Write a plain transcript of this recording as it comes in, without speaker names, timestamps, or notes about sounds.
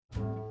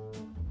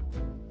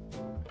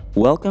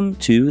Welcome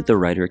to the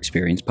Writer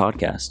Experience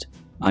Podcast.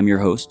 I'm your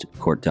host,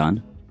 Court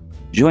Dunn.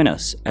 Join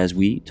us as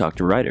we talk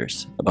to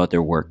writers about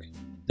their work,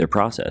 their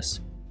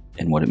process,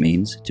 and what it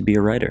means to be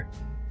a writer.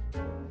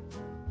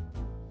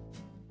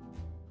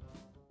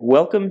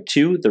 Welcome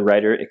to the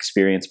Writer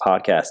Experience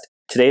Podcast.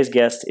 Today's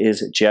guest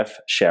is Jeff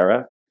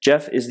Shaara.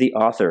 Jeff is the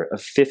author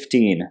of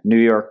 15 New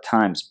York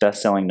Times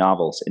bestselling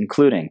novels,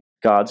 including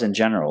Gods and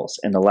Generals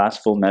and The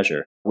Last Full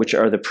Measure, which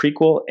are the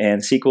prequel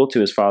and sequel to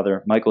his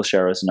father, Michael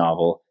Shaara's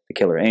novel, The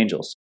Killer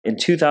Angels. In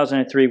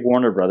 2003,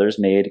 Warner Brothers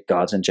made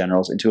Gods and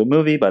Generals into a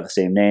movie by the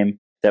same name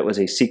that was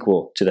a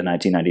sequel to the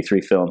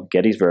 1993 film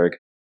Gettysburg.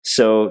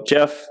 So,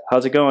 Jeff,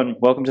 how's it going?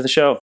 Welcome to the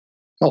show.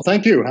 Oh,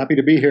 thank you. Happy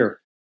to be here.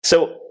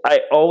 So,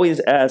 I always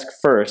ask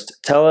first,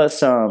 tell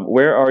us,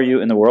 where are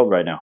you in the world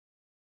right now?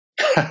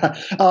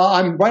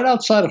 I'm right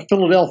outside of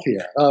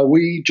Philadelphia.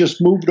 We just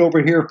moved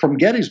over here from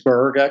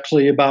Gettysburg,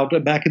 actually,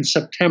 back in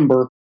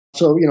September.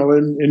 So,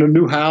 in a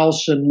new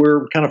house, and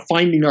we're kind of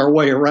finding our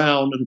way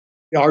around. And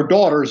our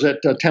daughter's at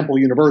Temple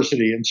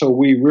University, and so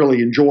we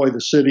really enjoy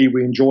the city.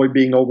 We enjoy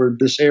being over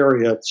this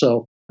area.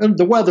 So, and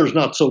the weather's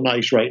not so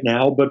nice right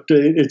now, but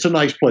it's a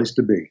nice place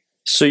to be.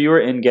 So you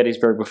were in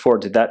Gettysburg before.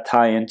 Did that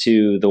tie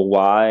into the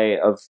why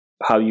of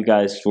how you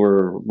guys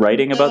were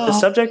writing about the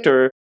subject,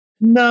 or?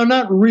 No,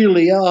 not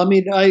really.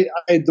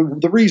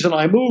 The reason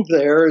I moved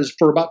there is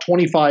for about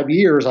 25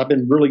 years, I've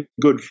been really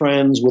good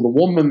friends with a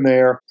woman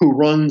there who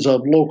runs a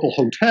local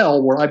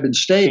hotel where I've been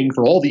staying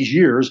for all these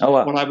years. Oh,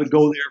 wow. When I would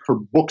go there for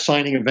book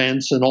signing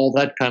events and all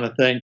that kind of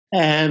thing.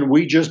 And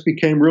we just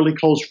became really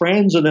close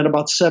friends. And then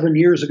about 7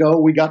 years ago,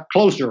 we got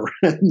closer.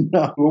 And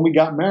when we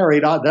got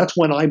married, that's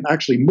when I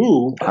actually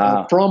moved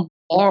from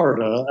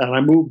Florida. And I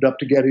moved up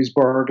to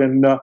Gettysburg,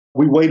 and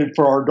we waited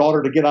for our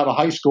daughter to get out of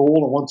high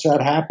school, and once that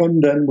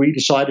happened, then we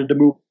decided to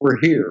move over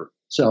here.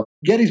 So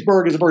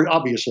Gettysburg is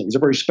it's a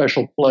very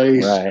special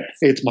place. Right.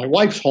 It's my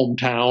wife's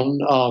hometown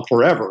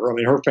forever. I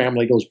mean, her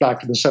family goes back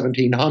to the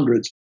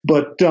 1700s.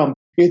 But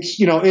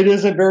it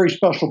is a very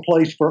special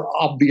place for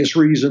obvious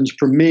reasons.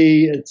 For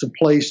me, it's a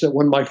place that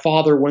when my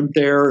father went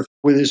there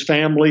with his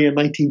family in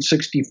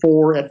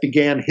 1964, it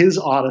began his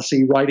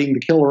odyssey writing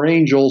The Killer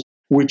Angels,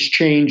 which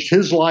changed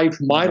his life,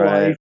 my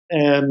life.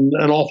 And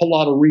an awful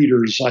lot of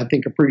readers, I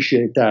think,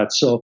 appreciate that.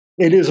 So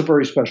it is a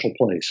very special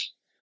place.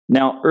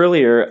 Now,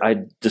 earlier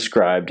I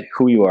described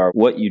who you are,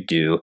 what you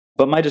do,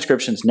 but my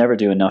descriptions never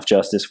do enough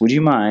justice. Would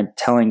you mind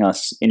telling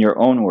us in your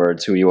own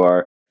words who you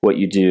are, what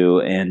you do,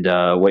 and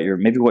what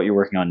you're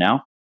working on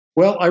now?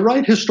 Well, I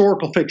write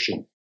historical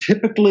fiction.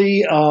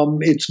 Typically,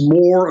 it's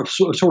more of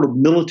sort of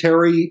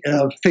military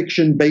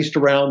fiction based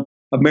around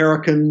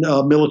American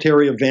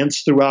military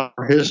events throughout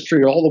our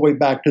history, all the way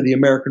back to the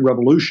American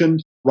Revolution,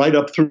 right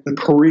up through the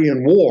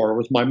Korean War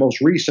with my most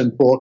recent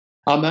book.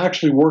 I'm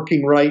actually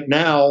working right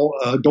now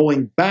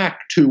going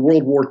back to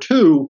World War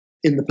II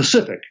in the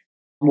Pacific.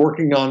 I'm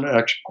working on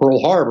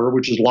Pearl Harbor,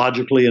 which is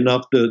logically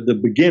enough the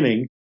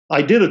beginning.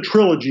 I did a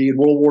trilogy in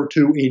World War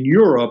II in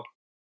Europe,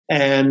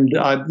 and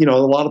a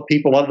lot of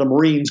the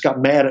Marines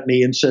got mad at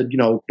me and said,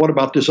 what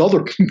about this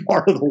other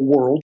part of the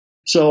world?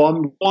 So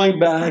I'm going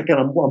back, and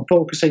I'm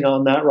focusing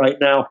on that right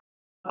now.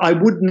 I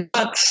would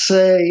not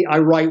say I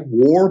write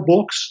war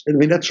books. I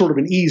mean, that's sort of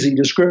an easy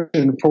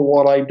description for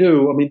what I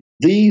do. I mean,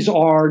 these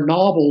are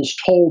novels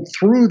told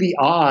through the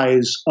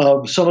eyes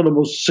of some of the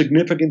most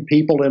significant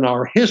people in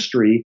our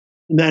history,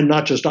 and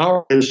not just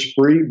our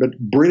history, but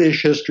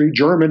British history,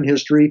 German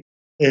history.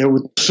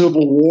 With the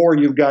Civil War,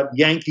 you've got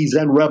Yankees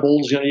and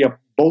rebels, you have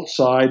both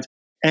sides.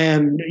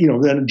 And,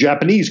 then a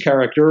Japanese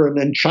character and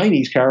then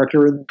Chinese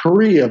character in the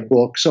Korea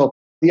book. So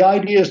the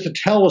idea is to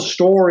tell a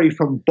story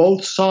from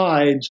both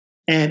sides.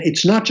 And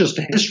it's not just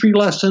a history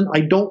lesson.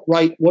 I don't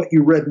write what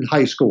you read in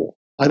high school.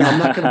 I'm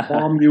not going to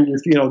bomb you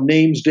with,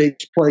 names,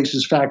 dates,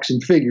 places, facts,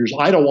 and figures.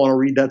 I don't want to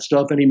read that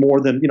stuff any more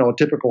than, a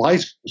typical high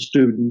school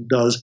student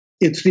does.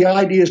 It's the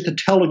idea is to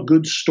tell a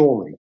good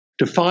story,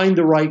 to find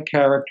the right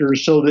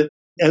characters so that,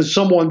 as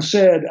someone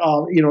said,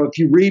 if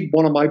you read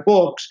one of my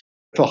books,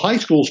 if a high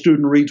school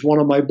student reads one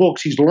of my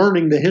books, he's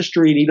learning the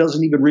history and he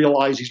doesn't even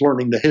realize he's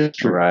learning the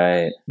history.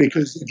 Right.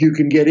 Because if you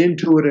can get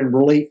into it and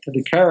relate to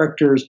the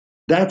characters,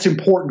 that's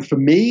important for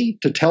me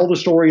to tell the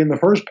story in the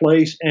first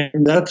place.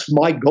 And that's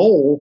my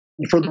goal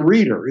for the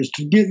reader, is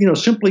to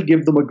simply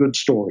give them a good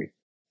story.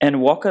 And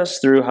walk us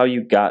through how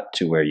you got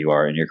to where you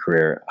are in your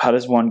career. How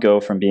does one go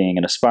from being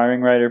an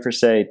aspiring writer, per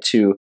se,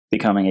 to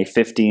becoming a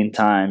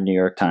 15-time New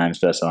York Times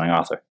bestselling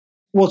author?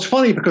 Well, it's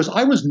funny because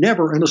I was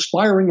never an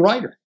aspiring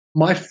writer.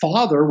 My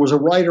father was a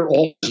writer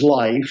all his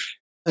life,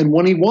 and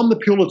when he won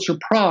the Pulitzer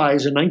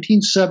Prize in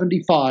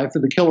 1975 for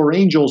The Killer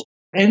Angels,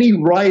 any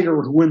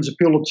writer who wins a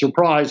Pulitzer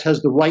Prize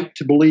has the right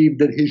to believe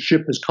that his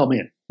ship has come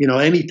in.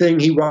 Anything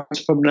he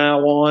writes from now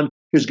on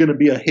is going to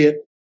be a hit.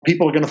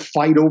 People are going to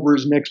fight over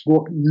his next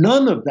book.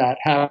 None of that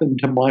happened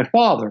to my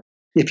father.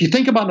 If you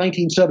think about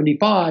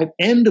 1975,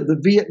 end of the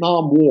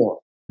Vietnam War,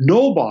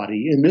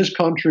 nobody in this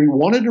country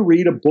wanted to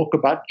read a book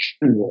about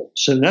generals,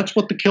 and that's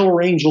what The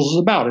Killer Angels is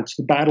about. It's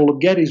the Battle of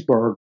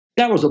Gettysburg.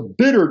 That was a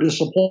bitter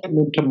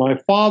disappointment to my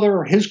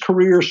father. His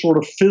career sort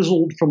of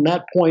fizzled from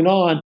that point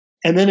on.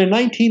 And then in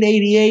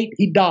 1988,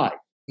 he died.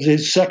 It was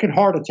his second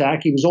heart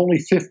attack. He was only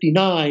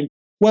 59.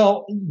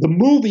 Well, the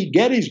movie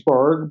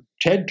Gettysburg,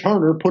 Ted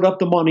Turner put up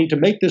the money to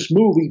make this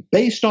movie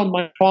based on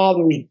my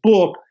father's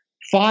book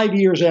 5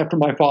 years after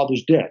my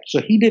father's death.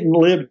 So he didn't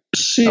live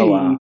to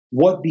see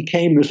what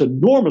became this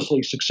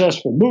enormously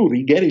successful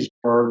movie,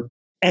 Gettysburg.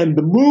 And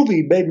the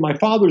movie made my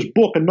father's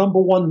book a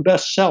 #1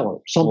 bestseller,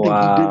 something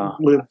he didn't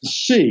live to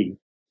see.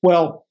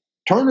 Well,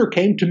 Turner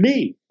came to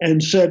me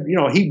and said,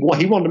 he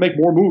wanted to make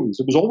more movies.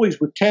 It was always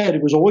with Ted.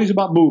 It was always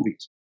about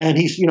movies. And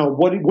he's,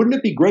 wouldn't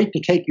it be great to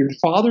take your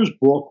father's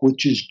book,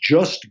 which is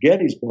just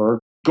Gettysburg,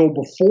 go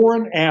before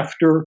and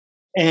after,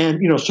 and,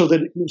 so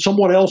that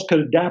someone else could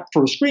adapt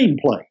for a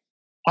screenplay.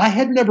 I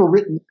had never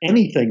written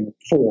anything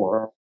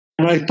before,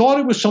 and I thought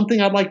it was something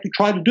I'd like to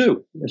try to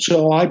do. And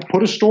so I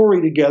put a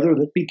story together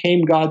that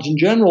became Gods and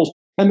Generals.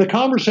 And the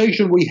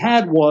conversation we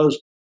had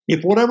was,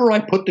 if whatever I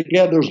put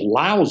together is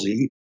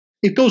lousy,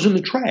 it goes in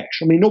the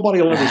trash. I mean,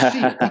 nobody will ever see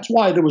it. That's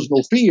why there was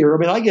no fear. I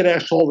mean, I get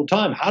asked all the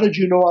time, how did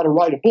you know how to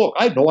write a book?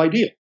 I had no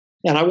idea.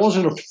 And I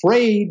wasn't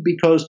afraid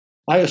because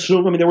I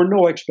assumed, there were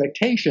no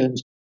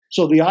expectations.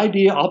 So the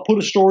idea, I'll put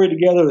a story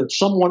together that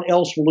someone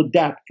else will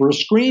adapt for a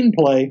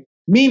screenplay.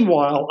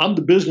 Meanwhile, I'm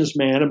the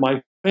businessman in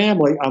my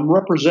family. I'm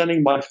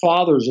representing my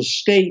father's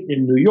estate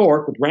in New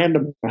York with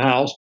Random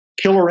House.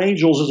 Killer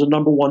Angels is a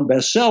 #1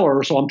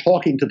 bestseller, so I'm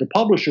talking to the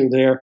publisher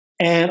there.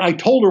 And I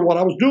told her what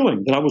I was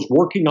doing, that I was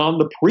working on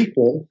the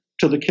prequel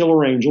to the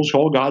Killer Angels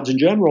called Gods and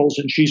Generals.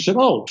 And she said,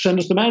 send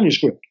us the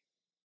manuscript.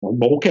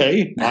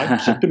 Okay, I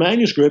sent the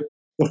manuscript.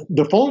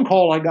 The phone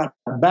call I got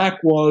back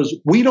was,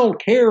 we don't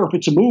care if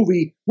it's a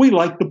movie. We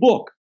like the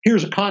book.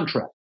 Here's a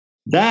contract.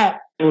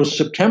 That was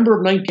September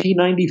of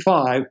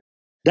 1995.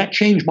 That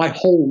changed my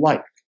whole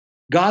life.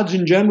 Gods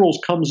and Generals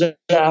comes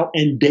out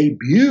and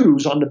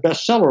debuts on the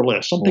bestseller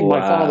list, something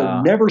my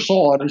father never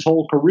saw in his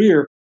whole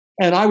career.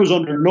 And I was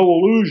under no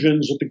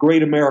illusions that the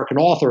great American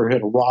author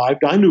had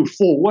arrived. I knew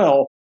full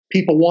well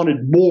people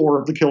wanted more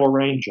of the Killer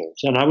Angels.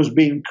 And I was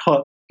being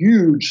cut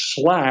huge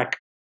slack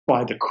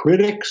by the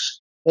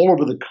critics all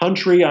over the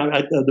country.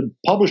 The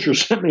publisher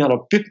sent me on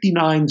a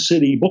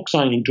 59-city book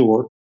signing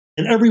tour.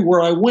 And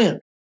everywhere I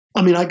went,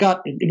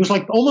 it was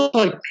almost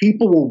like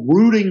people were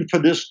rooting for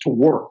this to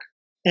work.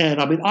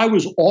 And I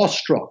was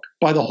awestruck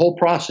by the whole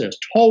process,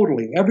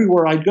 totally.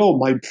 Everywhere I'd go,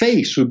 my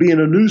face would be in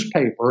a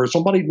newspaper or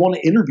somebody'd want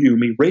to interview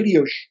me,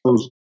 radio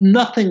shows.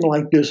 Nothing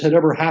like this had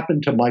ever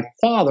happened to my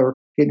father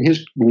in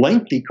his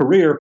lengthy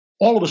career.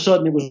 All of a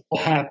sudden, it was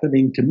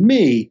happening to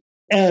me.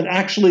 And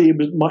actually, it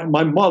was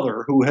my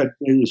mother, who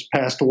has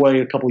passed away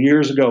a couple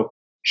years ago.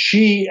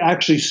 She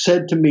actually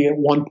said to me at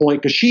one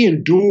point, because she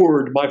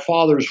endured my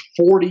father's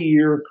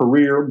 40-year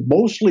career,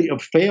 mostly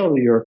of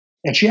failure,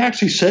 and she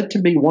actually said to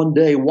me one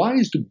day, why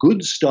is the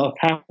good stuff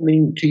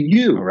happening to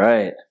you?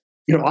 Right.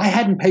 I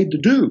hadn't paid the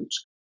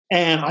dues.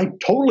 And I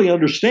totally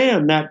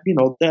understand that,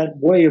 that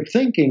way of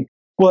thinking.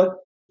 But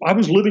I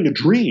was living a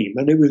dream,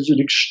 and it was an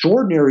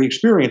extraordinary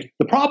experience.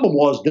 The problem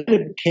was that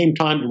it came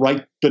time to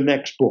write the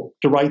next book,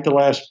 to write The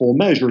Last Full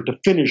Measure, to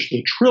finish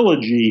the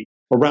trilogy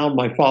around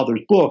my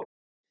father's book.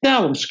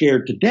 Now I'm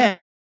scared to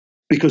death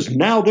because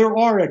now there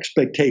are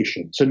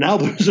expectations. And now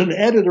there's an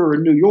editor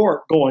in New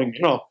York going,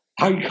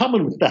 how are you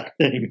coming with that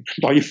thing?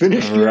 Are you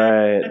finished yet?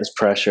 Right, there's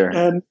pressure.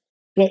 And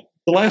The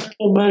Last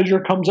Full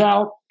Measure comes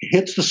out,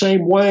 hits the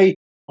same way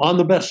on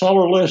the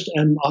bestseller list,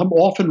 and I'm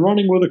off and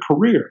running with a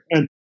career.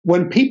 And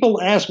when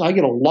people ask, I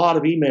get a lot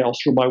of emails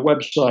through my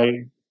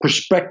website,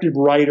 prospective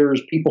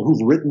writers, people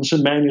who've written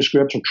some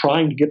manuscripts or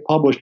trying to get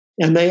published,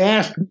 and they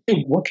ask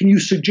me, what can you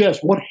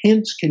suggest? What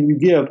hints can you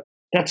give?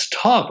 That's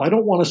tough. I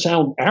don't want to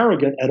sound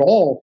arrogant at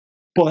all.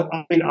 But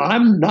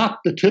I'm not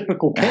the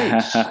typical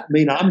case.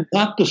 I'm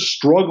not the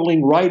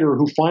struggling writer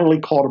who finally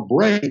caught a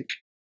break.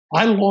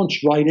 I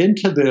launched right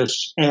into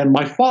this, and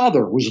my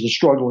father was the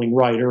struggling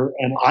writer,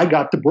 and I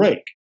got the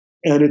break.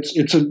 And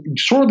it's a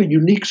sort of a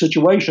unique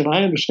situation.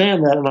 I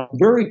understand that, and I'm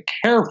very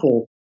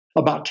careful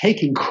about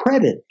taking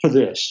credit for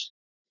this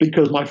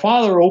because my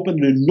father opened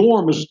an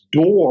enormous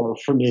door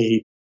for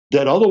me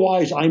that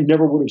otherwise I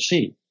never would have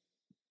seen.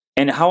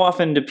 And how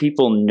often do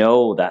people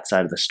know that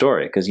side of the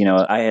story? Because,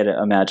 I had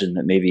imagined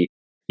that maybe,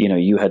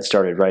 you had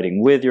started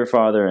writing with your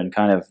father and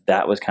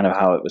that was kind of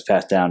how it was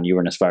passed down. You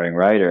were an aspiring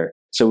writer.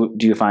 So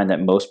do you find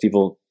that most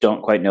people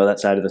don't quite know that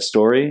side of the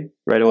story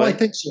right away? Well, I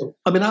think so.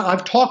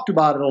 I've talked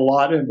about it a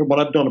lot when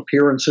I've done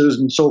appearances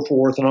and so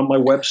forth and on my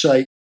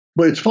website.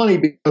 But it's funny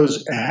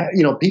because,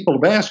 people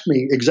have asked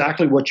me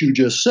exactly what you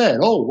just said.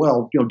 Oh,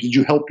 well, did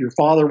you help your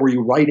father? Were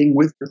you writing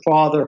with your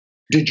father?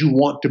 Did you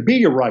want to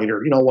be a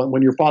writer,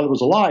 when your father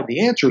was alive?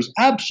 The answer is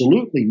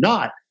absolutely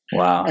not.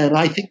 Wow. And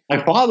I think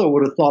my father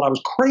would have thought I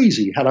was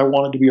crazy had I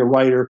wanted to be a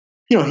writer.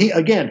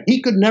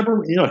 He could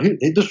never,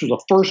 this was a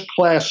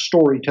first-class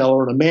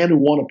storyteller and a man who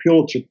won a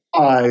Pulitzer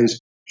Prize.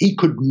 He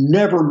could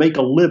never make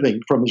a living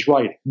from his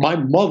writing. My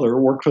mother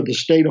worked for the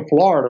state of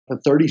Florida for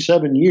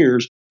 37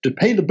 years to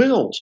pay the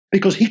bills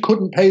because he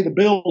couldn't pay the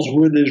bills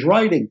with his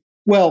writing.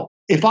 Well,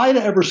 If I'd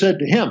ever said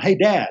to him, "Hey,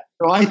 Dad,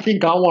 I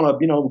think I want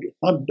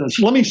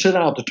to, let me sit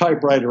down at the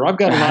typewriter. I've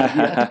got an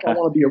idea. I think I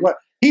want to be a writer,"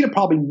 he'd have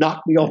probably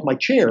knocked me off my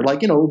chair,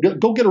 like,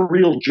 go get a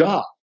real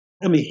job.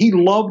 I mean, he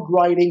loved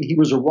writing. He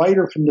was a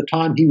writer from the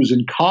time he was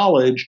in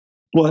college,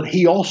 but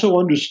he also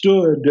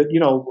understood that,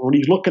 when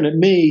he's looking at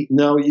me,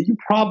 no, you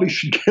probably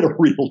should get a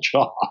real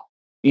job.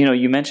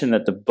 You mentioned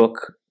that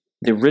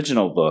the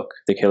original book,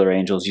 The Killer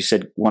Angels, you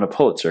said won a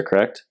Pulitzer,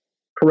 correct?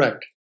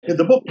 Correct.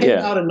 The book came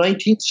out in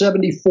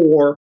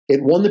 1974.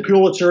 It won the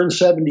Pulitzer in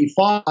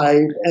 75.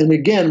 And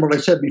again, what I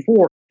said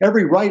before,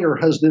 every writer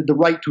has the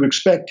right to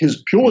expect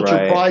his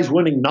Pulitzer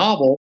Prize-winning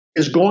novel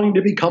is going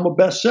to become a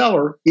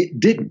bestseller. It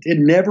didn't. It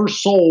never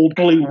sold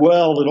really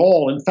well at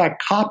all. In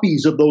fact,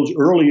 copies of those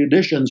early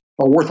editions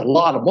are worth a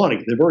lot of money.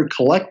 They're very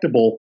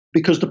collectible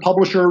because the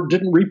publisher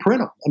didn't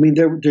reprint them. I mean,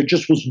 there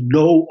just was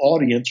no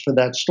audience for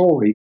that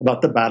story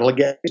about the Battle of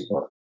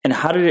Gettysburg. And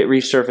how did it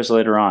resurface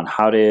later on?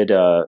 How did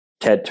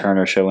Ted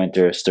Turner show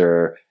interest,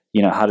 or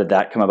how did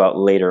that come about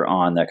later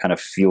on that kind of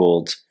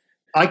fueled?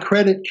 I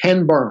credit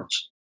Ken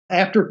Burns.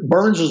 After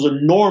Burns'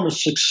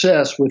 enormous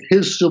success with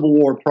his Civil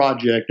War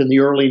project in the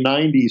early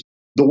 90s,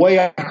 the way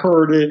I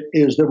heard it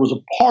is there was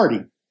a party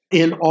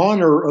in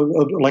honor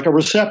of like a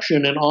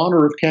reception in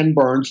honor of Ken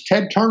Burns.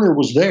 Ted Turner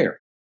was there.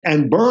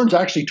 And Burns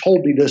actually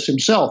told me this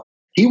himself.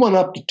 He went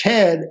up to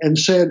Ted and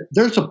said,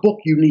 "There's a book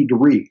you need to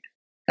read.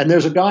 And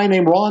there's a guy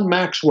named Ron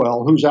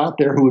Maxwell who's out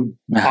there who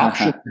would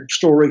option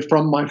story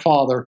from my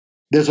father.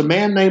 There's a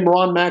man named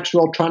Ron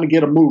Maxwell trying to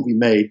get a movie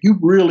made. You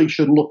really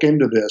should look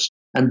into this."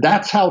 And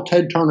that's how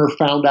Ted Turner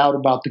found out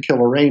about The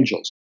Killer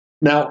Angels.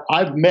 Now,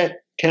 I've met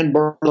Ken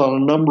Burns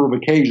on a number of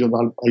occasions.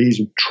 He's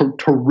a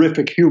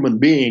terrific human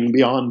being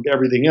beyond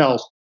everything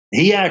else.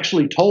 He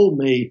actually told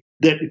me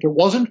that if it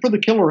wasn't for The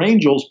Killer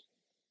Angels,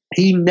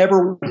 he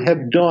never would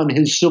have done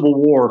his Civil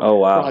War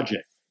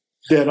project.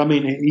 That, I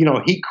mean,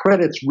 he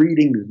credits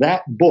reading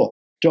that book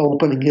to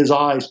opening his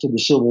eyes to the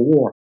Civil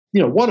War.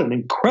 What an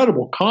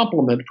incredible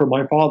compliment for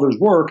my father's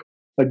work.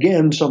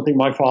 Again, something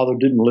my father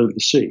didn't live to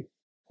see.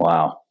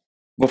 Wow.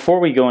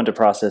 Before we go into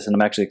process, and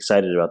I'm actually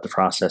excited about the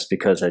process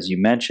because, as you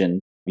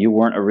mentioned, you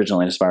weren't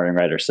originally an aspiring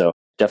writer, so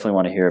definitely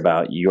want to hear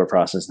about your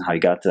process and how you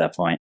got to that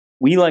point.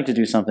 We like to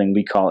do something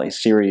we call a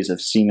series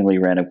of seemingly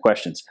random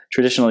questions.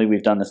 Traditionally,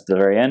 we've done this at the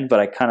very end, but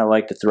I kind of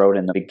like to throw it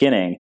in the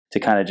beginning to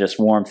kind of just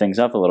warm things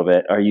up a little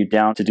bit. Are you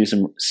down to do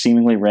some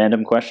seemingly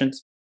random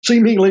questions?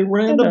 Seemingly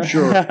random?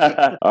 Sure.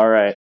 All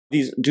right.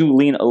 These do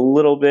lean a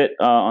little bit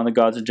on the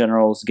Gods and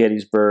Generals,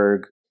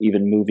 Gettysburg,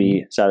 even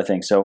movie side of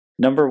things. So,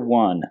 number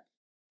one,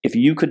 if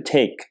you could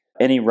take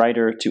any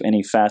writer to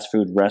any fast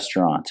food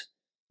restaurant,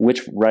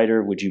 which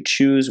writer would you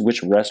choose,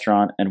 which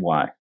restaurant, and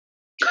why?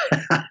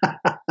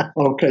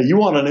 Okay, you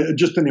want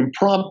just an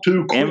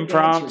impromptu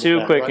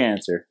quick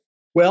answer.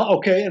 Well,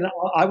 okay, and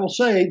I will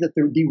say that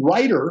the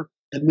writer,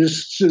 and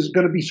this is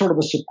going to be sort of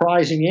a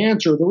surprising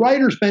answer, the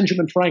writer's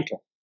Benjamin Franklin.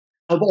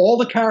 Of all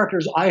the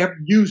characters, I have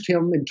used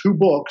him in 2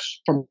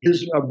 books from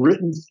his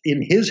written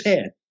in his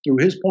head, through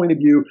his point of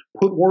view,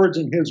 put words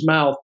in his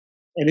mouth.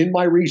 And in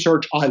my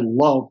research, I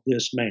love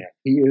this man.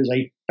 He is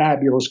a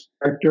fabulous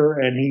character,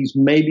 and he's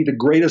maybe the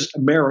greatest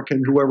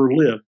American who ever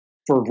lived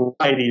for a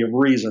variety of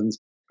reasons.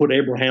 Put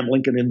Abraham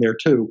Lincoln in there,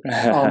 too.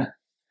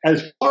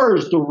 As far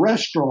as the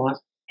restaurant,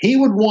 he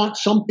would want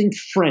something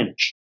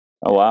French.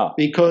 Oh, wow.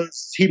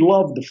 Because he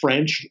loved the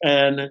French,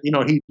 and,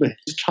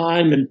 his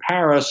time in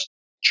Paris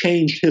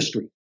changed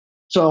history.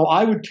 So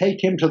I would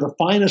take him to the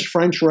finest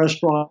French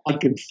restaurant I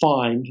could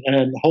find,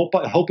 and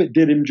hope it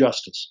did him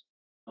justice.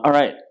 All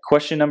right,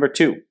 question number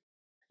 2.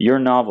 Your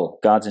novel,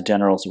 Gods and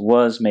Generals,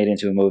 was made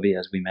into a movie,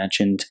 as we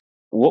mentioned.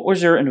 What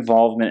was your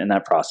involvement in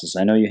that process?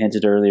 I know you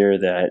hinted earlier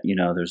that,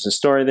 there's a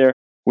story there.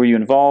 Were you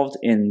involved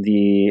in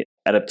the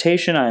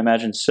adaptation? I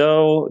imagine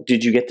so.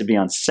 Did you get to be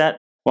on set?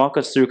 Walk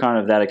us through kind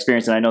of that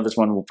experience. And I know this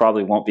one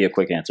probably won't be a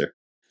quick answer.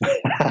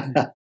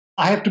 I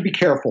have to be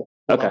careful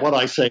about what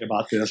I say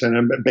about this.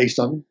 And based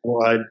on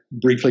what I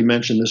briefly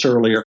mentioned this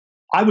earlier,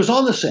 I was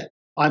on the set.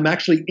 I'm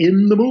actually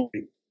in the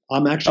movie.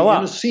 I'm actually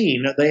in a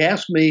scene. They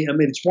asked me,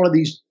 it's one of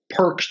these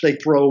perks they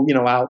throw,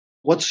 out.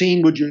 What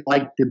scene would you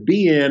like to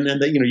be in?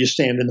 And you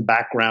stand in the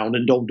background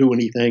and don't do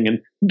anything and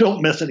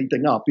don't mess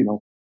anything up,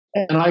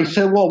 And I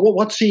said, well,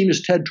 what scene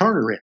is Ted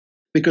Turner in?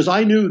 Because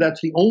I knew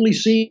that's the only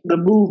scene in the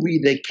movie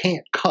they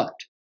can't cut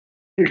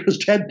because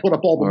Ted put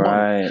up all the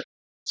money.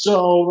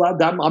 So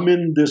I'm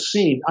in this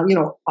scene.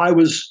 I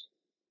was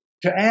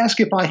to ask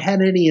if I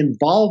had any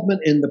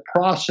involvement in the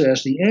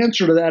process. The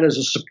answer to that is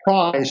a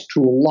surprise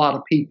to a lot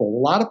of people.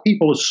 A lot of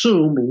people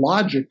assume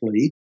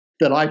logically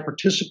that I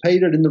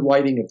participated in the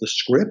writing of the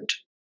script,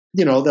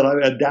 that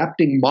I'm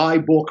adapting my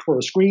book for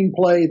a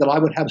screenplay, that I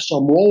would have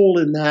some role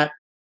in that.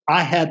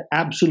 I had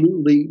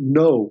absolutely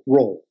no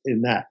role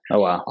in that.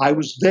 Oh, wow. I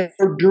was there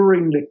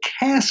during the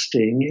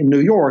casting in New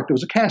York. There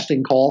was a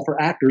casting call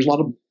for actors, a lot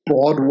of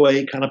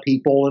Broadway kind of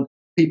people,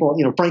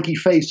 Frankie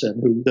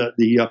Faison, who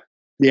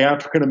the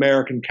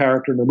African-American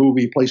character in the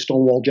movie plays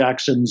Stonewall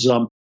Jackson's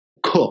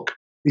cook.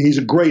 He's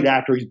a great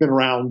actor. He's been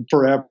around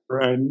forever.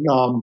 And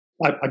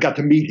I got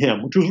to meet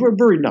him, which was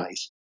very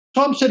nice.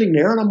 So I'm sitting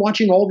there and I'm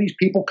watching all these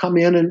people come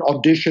in and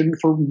audition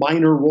for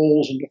minor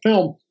roles in the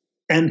film.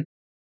 And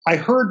I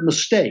heard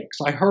mistakes.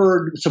 I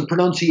heard some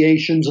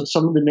pronunciations of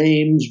some of the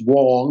names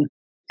wrong.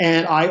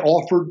 And I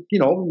offered,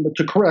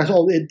 to correct,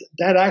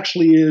 that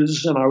actually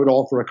is, and I would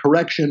offer a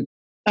correction.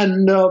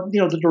 And,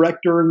 the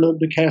director and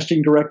the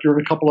casting director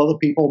and a couple other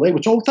people, they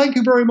would say, oh, thank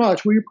you very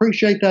much. We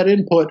appreciate that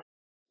input.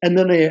 And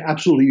then they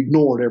absolutely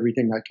ignored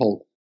everything I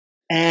told them.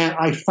 And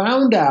I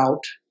found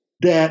out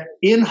that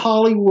in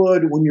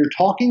Hollywood, when you're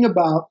talking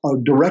about a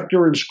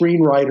director and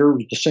screenwriter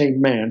who's the same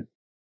man,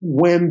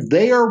 when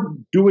they are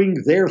doing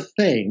their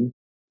thing,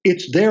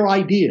 it's their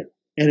idea.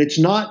 And it's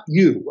not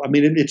you. I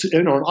mean, it's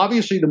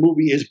obviously the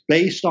movie is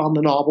based on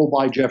the novel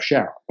by Jeff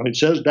Shara. And it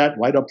says that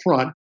right up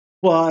front.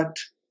 But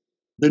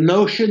the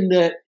notion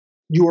that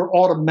you are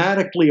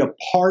automatically a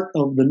part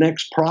of the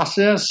next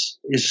process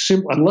is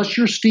simple. Unless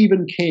you're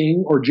Stephen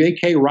King or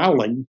J.K.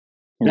 Rowling,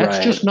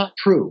 that's just not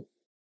true.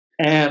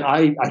 And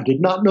I did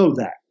not know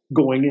that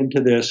going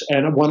into this.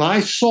 And when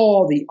I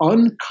saw the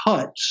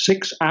uncut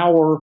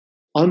 6-hour,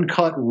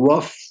 uncut,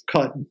 rough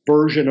cut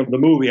version of the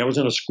movie, I was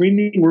in a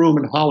screening room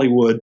in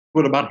Hollywood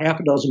with about half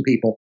a dozen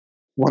people.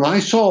 When I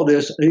saw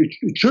this,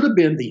 it should have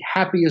been the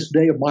happiest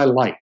day of my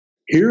life.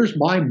 Here's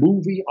my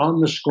movie on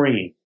the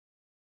screen.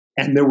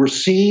 And there were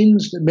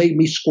scenes that made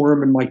me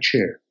squirm in my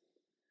chair.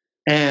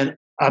 And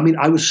I mean,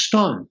 I was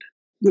stunned.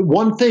 The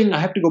one thing I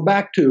have to go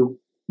back to,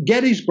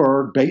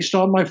 Gettysburg, based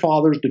on my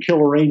father's The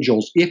Killer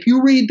Angels. If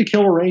you read The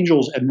Killer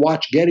Angels and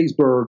watch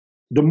Gettysburg,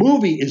 the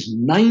movie is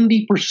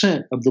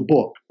 90% of the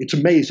book. It's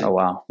amazing. Oh,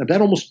 wow. Now,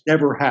 that almost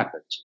never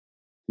happens.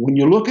 When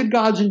you look at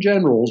Gods and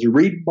Generals, you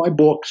read my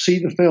book, see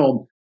the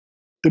film,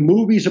 the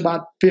movie's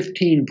about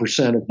 15%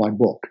 of my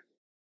book.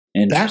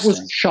 That was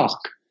a shock.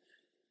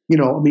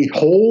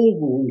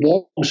 Whole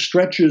long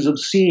stretches of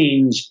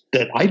scenes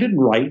that I didn't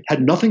write,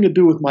 had nothing to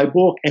do with my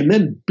book, and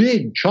then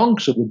big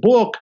chunks of the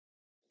book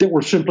that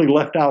were simply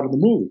left out of the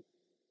movie.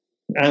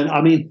 And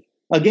I mean,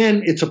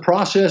 again, it's a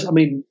process. I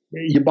mean,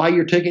 you buy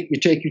your ticket, you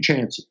take your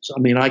chances. I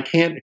mean,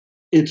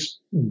 it's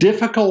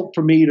difficult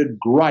for me to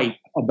gripe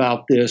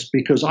about this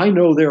because I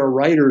know there are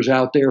writers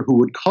out there who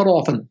would cut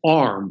off an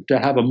arm to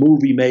have a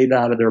movie made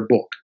out of their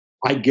book.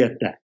 I get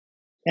that.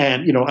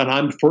 And, and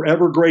I'm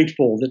forever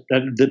grateful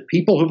that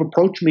people have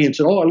approached me and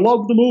said, oh, I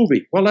love the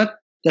movie. Well,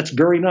 that's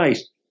very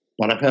nice.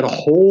 But I've had a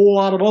whole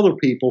lot of other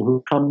people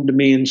who've come to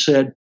me and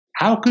said,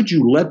 how could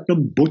you let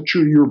them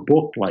butcher your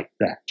book like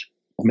that?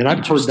 I mean,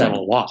 I've heard that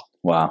a lot.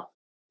 Wow.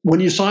 When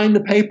you sign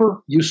the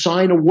paper, you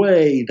sign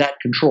away that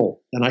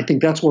control. And I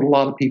think that's what a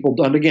lot of people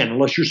do. And again,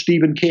 unless you're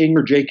Stephen King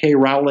or J.K.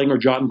 Rowling or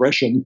John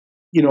Grisham,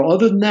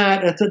 other than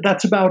that,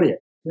 that's about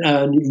it.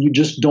 And you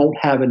just don't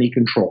have any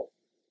control.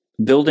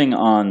 Building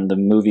on the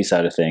movie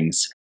side of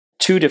things,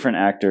 2 different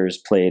actors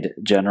played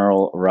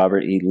General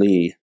Robert E.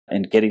 Lee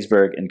in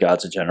Gettysburg and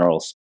Gods and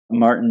Generals,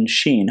 Martin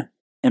Sheen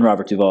and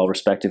Robert Duvall,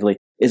 respectively.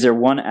 Is there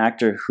one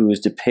actor whose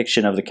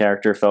depiction of the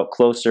character felt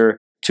closer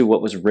to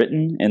what was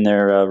written in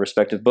their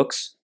respective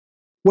books?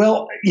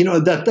 Well,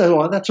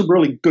 that's a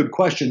really good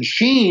question.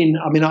 Sheen,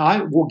 I mean,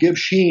 I will give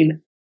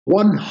Sheen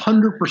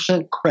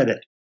 100%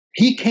 credit.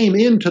 He came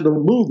into the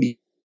movie.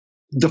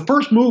 The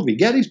first movie,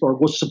 Gettysburg,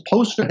 was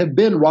supposed to have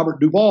been Robert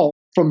Duvall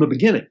from the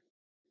beginning.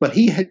 But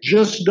he had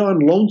just done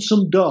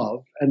Lonesome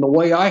Dove, and the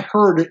way I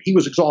heard it, he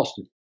was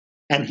exhausted.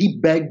 And he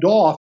begged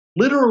off,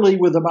 literally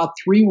with about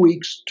 3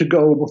 weeks to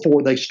go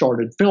before they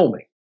started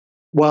filming.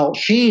 Well,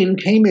 Sheen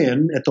came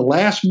in at the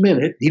last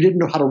minute. He didn't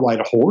know how to ride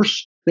a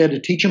horse. They had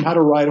to teach him how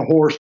to ride a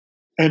horse.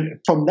 And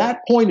from that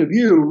point of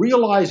view,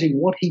 realizing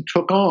what he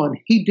took on,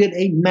 he did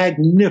a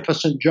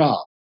magnificent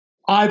job.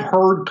 I've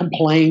heard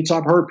complaints.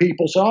 I've heard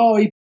people say, oh,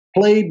 he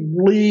played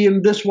Lee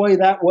in this way,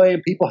 that way,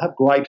 and people have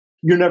gripes.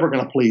 You're never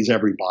going to please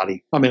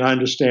everybody. I mean, I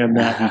understand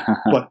that.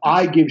 But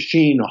I give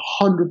Sheen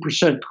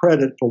 100%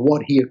 credit for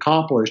what he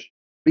accomplished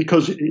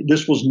because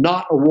this was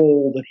not a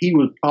role that he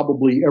was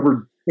probably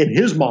ever, in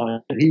his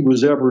mind, that he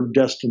was ever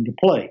destined to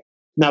play.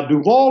 Now,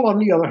 Duvall, on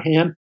the other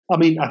hand, I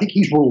mean, I think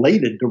he's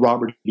related to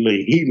Robert E.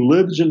 Lee. He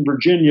lives in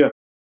Virginia,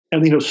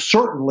 and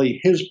certainly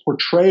his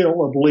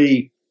portrayal of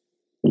Lee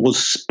was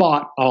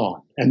spot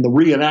on, and the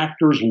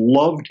reenactors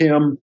loved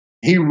him.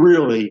 It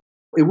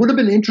would have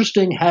been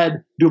interesting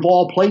had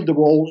Duvall played the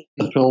role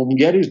in the film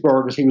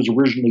Gettysburg as he was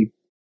originally,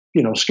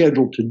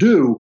 scheduled to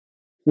do.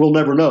 We'll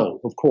never know,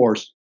 of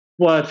course.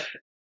 But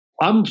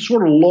I'm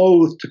sort of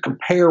loath to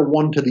compare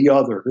one to the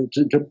other,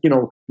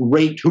 to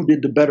rate who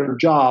did the better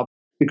job,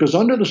 because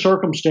under the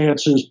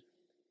circumstances,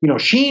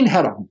 Sheen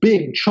had a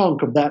big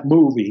chunk of that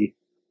movie,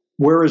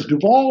 whereas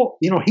Duvall,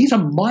 he's a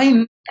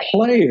minor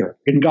player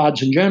in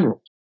Gods and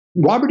Generals.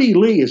 Robert E.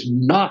 Lee is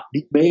not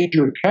the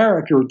major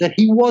character that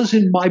he was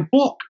in my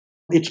book.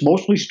 It's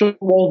mostly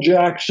Stonewall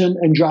Jackson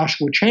and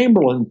Joshua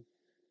Chamberlain,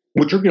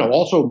 which are,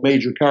 also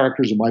major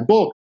characters in my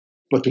book.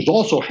 But there's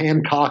also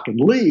Hancock and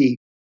Lee,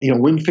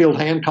 Winfield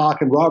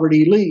Hancock and Robert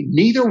E. Lee,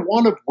 neither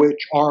one of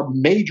which are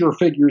major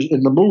figures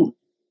in the movie.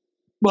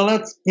 Well,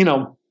 that's,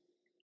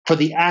 for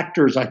the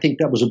actors, I think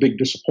that was a big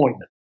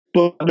disappointment.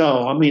 But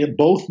no, I mean,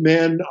 both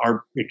men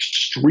are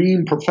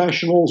extreme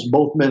professionals.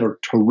 Both men are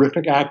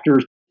terrific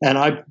actors. And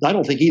I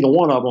don't think either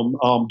one of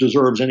them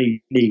deserves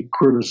any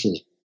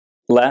criticism.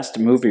 Last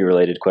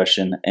movie-related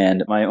question,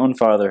 and my own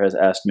father has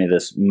asked me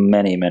this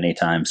many, many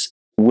times.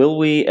 Will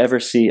we ever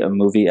see a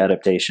movie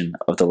adaptation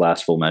of The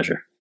Last Full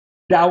Measure?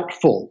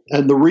 Doubtful.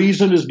 And the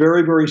reason is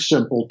very, very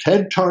simple.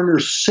 Ted Turner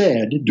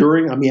said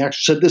he actually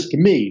said this to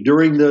me,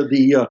 during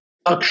the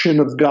production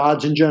of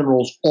Gods and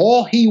Generals,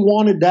 all he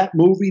wanted that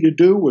movie to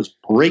do was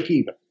break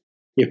even.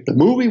 If the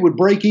movie would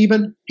break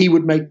even, he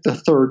would make the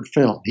third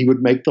film. He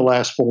would make The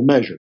Last Full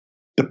Measure.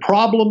 The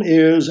problem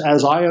is,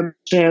 as I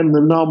understand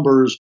the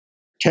numbers,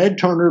 Ted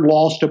Turner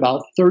lost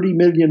about $30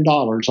 million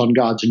on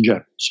Gods and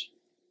Generals.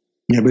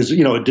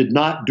 It did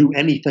not do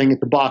anything at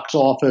the box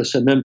office,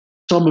 and then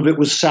some of it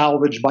was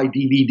salvaged by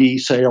DVD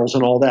sales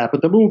and all that.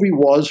 But the movie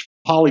was, from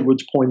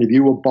Hollywood's point of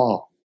view, a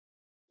bomb.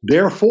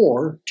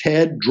 Therefore,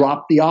 Ted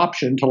dropped the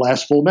option to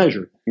Last Full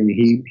Measure, and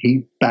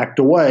he backed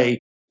away.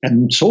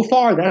 And so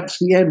far, that's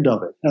the end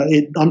of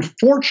it.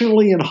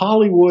 Unfortunately, in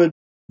Hollywood,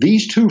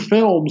 these two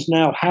films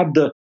now have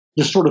the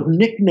sort of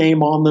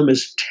nickname on them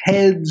as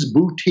Ted's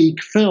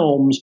Boutique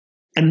Films,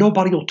 and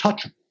nobody will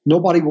touch them.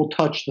 Nobody will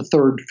touch the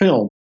third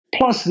film.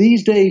 Plus,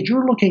 these days,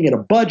 you're looking at a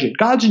budget.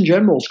 Gods and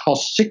Generals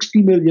cost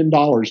 $60 million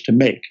to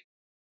make.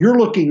 You're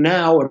looking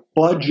now at a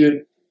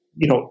budget,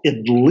 at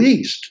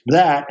least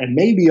that, and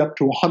maybe up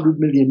to $100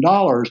 million.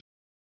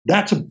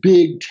 That's a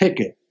big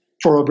ticket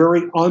for a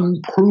very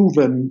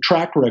unproven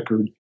track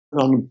record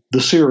on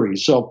the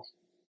series. So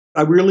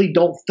I really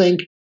don't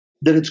think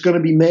that it's going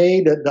to be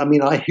made. I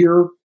mean, I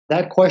hear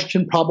that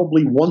question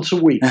probably once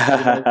a week.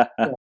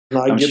 And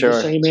I give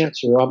the same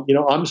answer.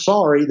 I'm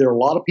sorry. There are a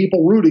lot of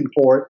people rooting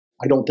for it.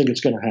 I don't think it's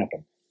going to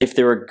happen. If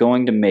they were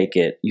going to make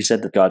it, you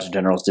said that Gods and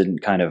Generals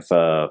didn't kind of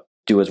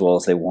do as well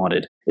as they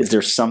wanted. Is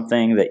there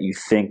something that you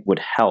think would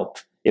help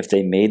if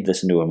they made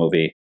this into a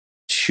movie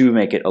to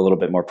make it a little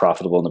bit more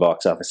profitable in the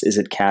box office? Is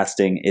it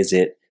casting? Is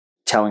it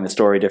telling the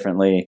story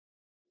differently?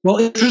 Well,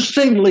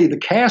 interestingly, the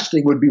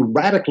casting would be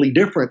radically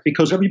different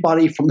because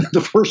everybody from the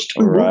first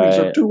two movies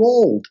are too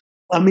old.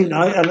 I mean,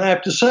 I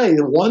have to say,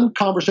 the one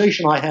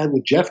conversation I had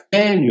with Jeff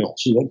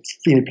Daniels,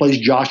 who plays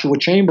Joshua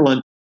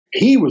Chamberlain,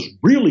 he was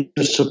really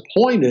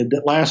disappointed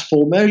that Last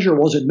Full Measure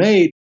wasn't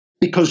made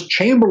because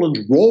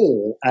Chamberlain's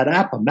role at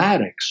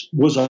Appomattox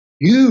was a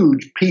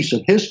huge piece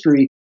of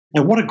history,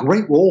 and what a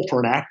great role for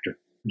an actor.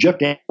 Jeff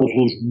Daniels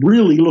was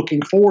really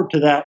looking forward to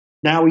that.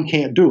 Now he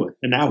can't do it,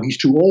 and now he's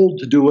too old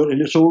to do it,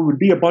 and so it would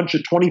be a bunch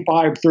of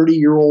 25,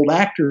 30-year-old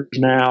actors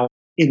now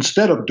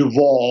instead of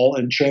Duvall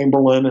and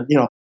Chamberlain,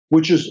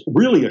 which is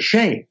really a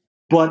shame.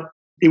 But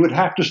it would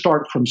have to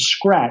start from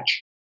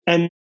scratch.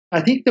 And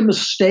I think the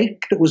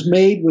mistake that was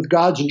made with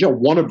Gods and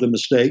Generals, one of the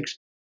mistakes,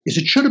 is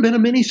it should have been a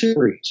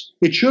miniseries.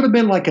 It should have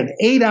been like an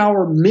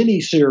 8-hour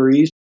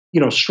miniseries,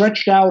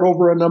 stretched out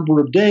over a number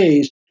of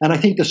days. And I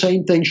think the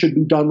same thing should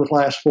be done with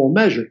Last Full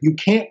Measure. You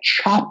can't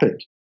chop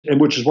it, and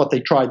which is what they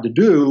tried to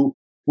do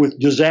with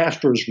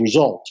disastrous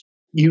results.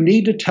 You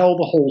need to tell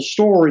the whole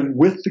story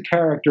with the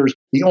characters.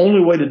 The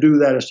only way to do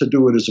that is to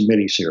do it as a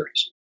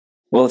miniseries.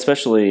 Well,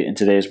 especially in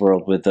today's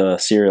world with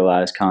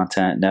serialized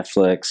content,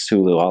 Netflix,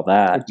 Hulu, all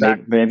that,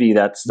 exactly. Maybe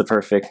that's the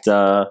perfect,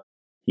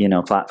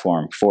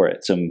 platform for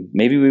it. So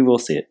maybe we will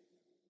see it.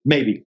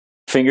 Maybe.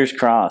 Fingers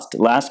crossed.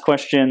 Last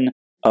question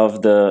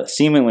of the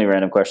seemingly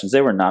random questions. They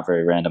were not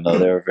very random, though.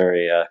 They were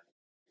very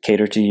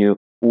catered to you.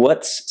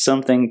 What's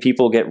something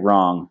people get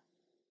wrong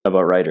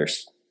about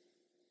writers?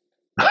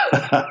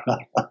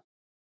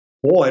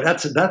 Boy,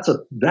 that's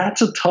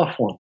a tough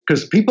one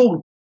because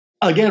people.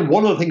 Again,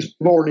 one of the things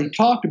we've already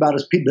talked about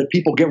is that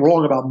people get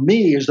wrong about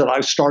me is that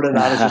I started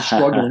out as a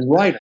struggling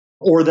writer,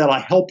 or that I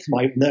helped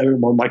my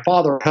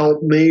father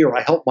helped me, or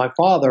I helped my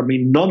father. I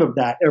mean, none of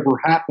that ever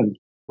happened.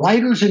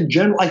 Writers in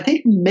general, I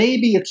think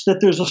maybe it's that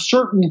there's a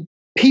certain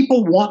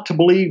people want to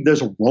believe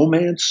there's a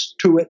romance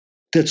to it,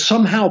 that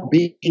somehow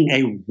being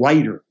a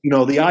writer,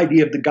 the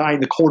idea of the guy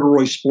in the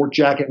corduroy sport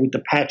jacket with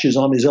the patches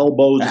on his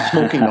elbows and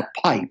smoking a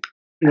pipe,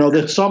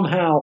 that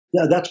somehow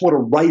that's what a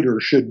writer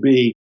should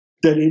be.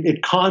 That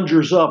it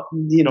conjures up,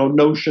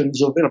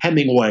 notions of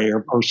Hemingway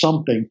or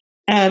something.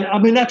 And I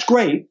mean, that's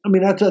great. I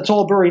mean, that's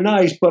all very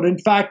nice. But in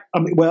fact,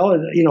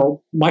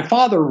 my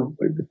father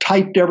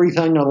typed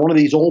everything on one of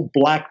these old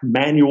black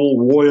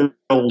manual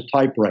Royal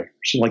typewriters,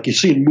 like you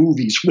see in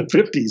movies from the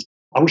 50s.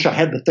 I wish I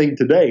had the thing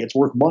today. It's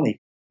worth money.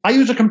 I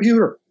use a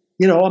computer.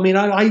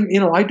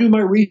 I do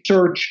my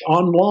research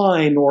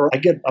online, or I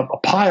get a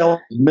pile of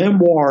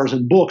memoirs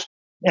and books,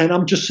 and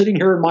I'm just sitting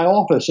here in my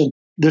office, and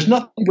there's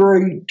nothing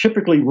very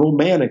typically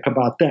romantic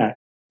about that.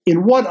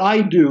 In what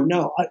I do,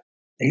 now,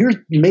 here's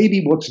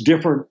maybe what's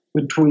different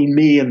between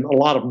me and a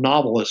lot of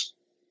novelists.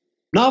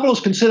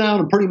 Novelists can sit down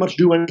and pretty much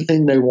do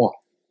anything they want.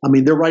 I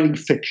mean, they're writing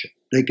fiction.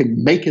 They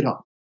can make it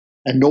up,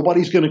 and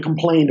nobody's going to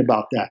complain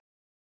about that.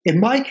 In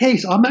my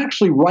case, I'm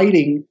actually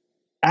writing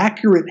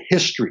accurate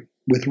history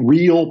with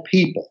real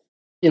people.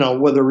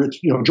 Whether it's,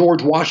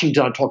 George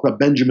Washington, I talk about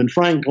Benjamin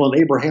Franklin,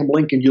 Abraham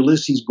Lincoln,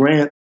 Ulysses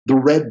Grant, the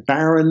Red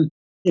Baron.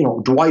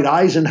 Dwight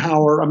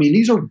Eisenhower. I mean,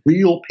 these are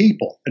real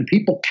people, and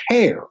people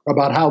care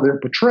about how they're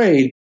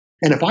portrayed.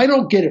 And if I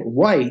don't get it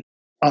right,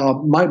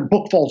 my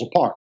book falls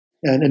apart,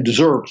 and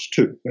deserves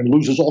to, and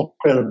loses all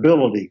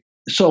credibility.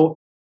 So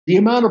the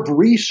amount of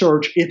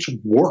research, it's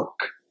work.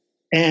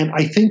 And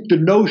I think the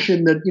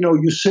notion that,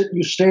 you sit and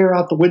you stare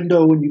out the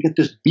window and you get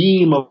this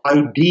beam of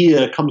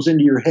idea comes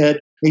into your head,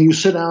 and you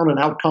sit down and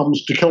out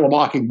comes To Kill a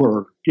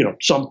Mockingbird,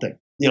 something,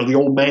 The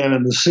Old Man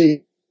and the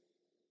Sea.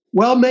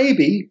 Well,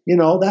 maybe,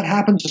 that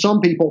happens to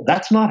some people.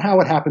 That's not how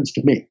it happens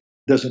to me.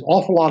 There's an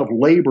awful lot of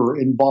labor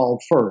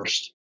involved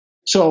first.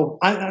 So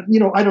I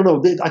don't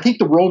know. I think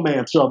the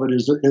romance of it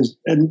is,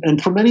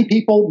 and for many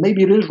people,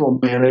 maybe it is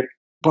romantic.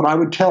 But I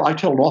tell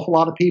an awful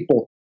lot of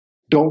people,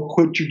 don't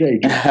quit your day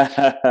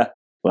job.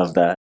 Love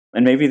that.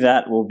 And maybe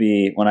that will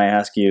be, when I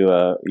ask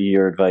you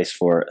your advice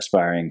for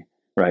aspiring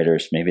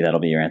writers, maybe that'll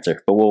be your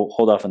answer. But we'll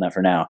hold off on that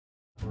for now.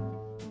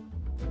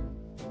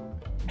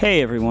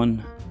 Hey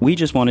everyone. We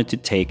just wanted to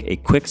take a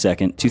quick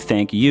second to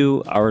thank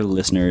you, our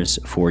listeners,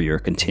 for your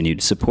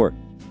continued support.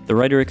 The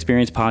Writer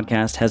Experience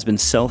podcast has been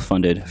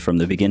self-funded from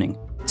the beginning.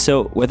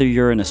 So whether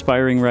you're an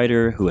aspiring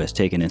writer who has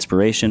taken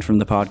inspiration from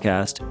the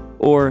podcast,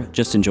 or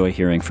just enjoy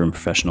hearing from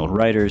professional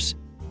writers,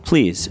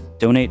 please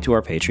donate to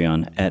our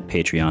Patreon at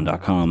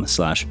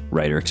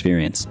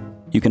patreon.com/writerexperience.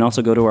 You can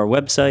also go to our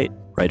website,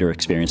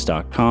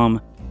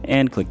 writerexperience.com,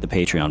 and click the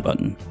Patreon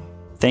button.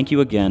 Thank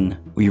you again.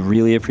 We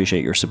really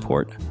appreciate your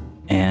support.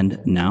 And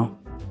now,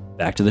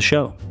 back to the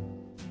show.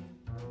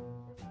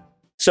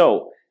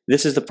 So,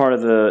 this is the part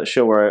of the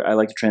show where I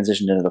like to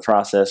transition into the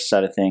process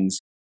side of things.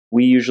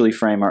 We usually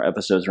frame our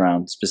episodes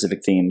around specific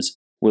themes.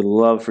 Would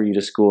love for you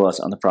to school us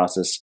on the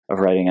process of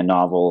writing a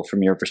novel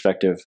from your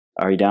perspective.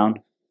 Are you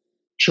down?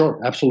 Sure,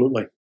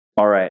 absolutely.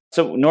 All right.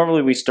 So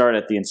normally we start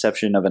at the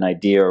inception of an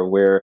idea or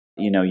where,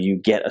 you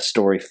get a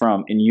story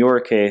from. In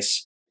your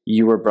case,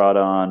 you were brought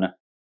on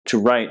to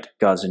write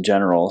Gods and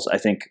Generals. I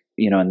think,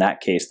 in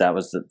that case, that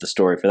was the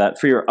story for that.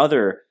 For your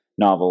other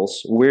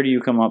novels, where do you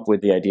come up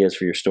with the ideas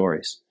for your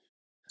stories?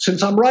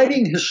 Since I'm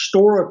writing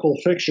historical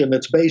fiction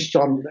that's based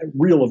on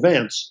real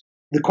events,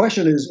 the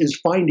question is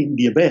finding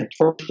the event,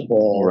 first of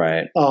all.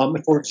 Right.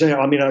 For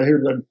example,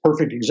 here's a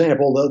perfect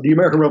example, the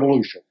American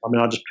Revolution.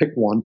 I'll just pick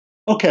one.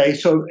 Okay,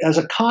 so as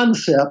a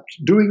concept,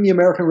 doing the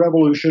American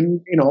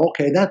Revolution,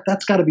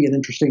 that's got to be an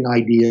interesting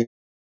idea.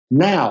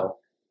 Now,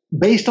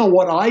 based on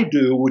what I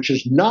do, which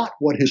is not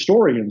what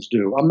historians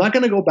do, I'm not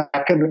going to go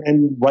back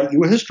and write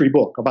you a history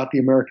book about the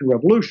American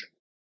Revolution.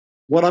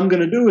 What I'm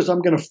going to do is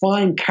I'm going to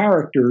find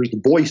characters,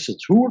 the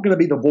voices. Who are going to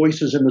be the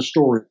voices in the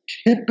story?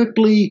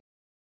 Typically,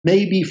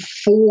 maybe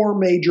 4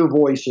 major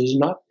voices,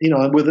 not,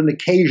 with an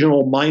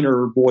occasional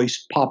minor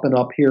voice popping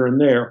up here and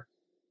there.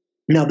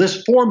 Now,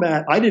 this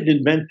format, I didn't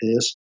invent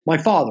this. My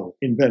father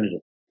invented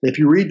it. If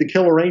you read The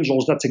Killer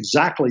Angels, that's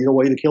exactly the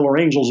way The Killer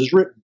Angels is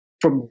written,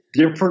 from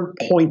different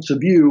points of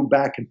view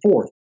back and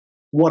forth.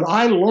 What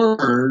I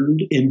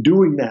learned in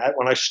doing that,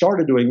 when I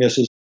started doing this,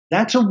 is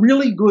that's a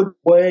really good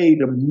way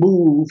to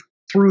move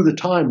through the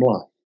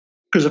timeline.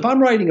 Because if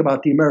I'm writing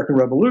about the American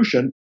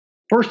Revolution,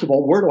 first of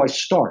all, where do I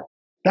start?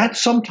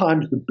 That's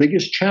sometimes the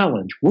biggest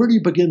challenge. Where do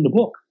you begin the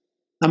book?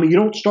 You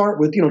don't start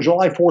with,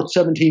 July 4th,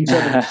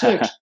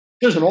 1776.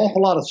 There's an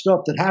awful lot of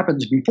stuff that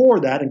happens before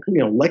that,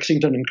 including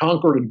Lexington and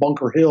Concord and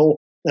Bunker Hill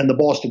and the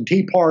Boston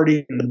Tea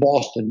Party and the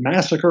Boston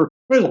Massacre.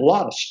 There's a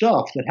lot of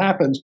stuff that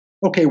happens.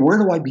 Okay, where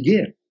do I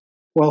begin?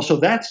 Well, so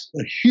that's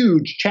a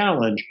huge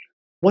challenge.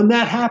 When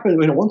that happens,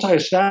 once I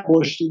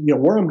establish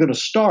where I'm going to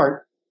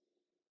start,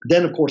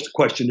 then of course the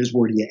question is,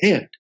 where do you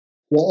end?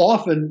 Well,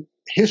 often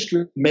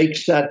history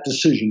makes that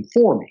decision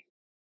for me.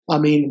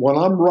 When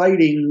I'm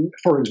writing,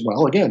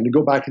 again, to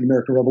go back to the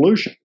American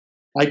Revolution,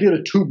 I did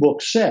a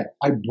 2-book set.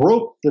 I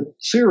broke the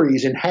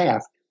series in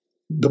half.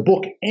 The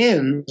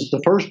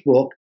first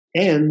book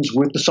ends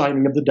with the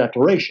signing of the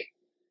Declaration,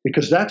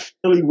 because that's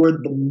really where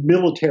the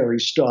military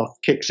stuff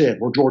kicks in,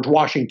 where George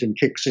Washington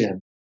kicks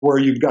in, where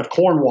you've got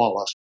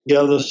Cornwallis, the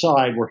other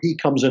side, where he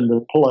comes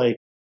into play.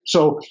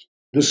 So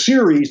the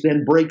series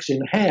then breaks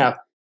in half.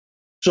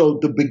 So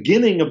the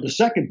beginning of the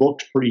second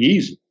book's pretty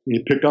easy.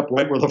 You pick up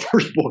right where the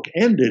first book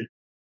ended,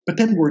 but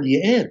then where do you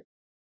end?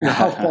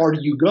 How far do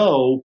you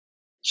go?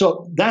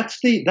 So that's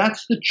the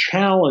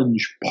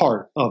challenge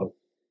part of it.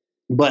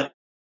 But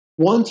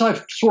once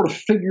I've sort of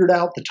figured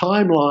out the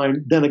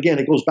timeline, then again,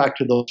 it goes back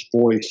to those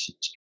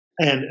voices.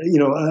 And,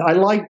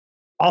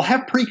 I'll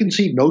have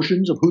preconceived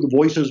notions of who the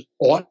voices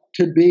ought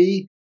to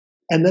be,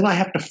 and then I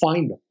have to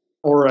find them.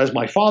 Or as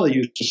my father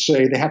used to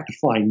say, they have to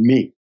find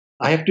me.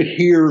 I have to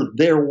hear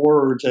their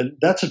words, and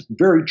that's a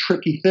very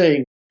tricky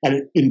thing, and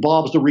it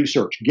involves the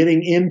research,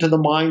 getting into the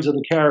minds of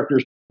the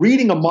characters.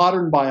 Reading a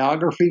modern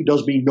biography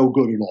does me no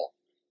good at all,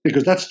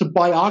 because that's the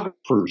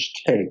biographer's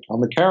take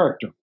on the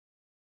character.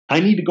 I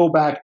need to go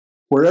back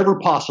wherever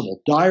possible,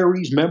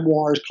 diaries,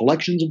 memoirs,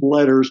 collections of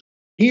letters,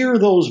 hear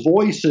those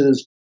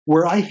voices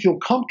where I feel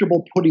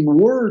comfortable putting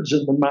words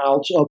in the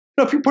mouths of,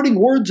 if you're putting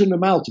words in the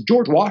mouths of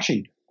George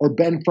Washington or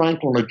Ben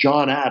Franklin or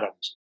John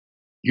Adams,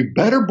 you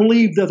better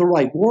believe they're the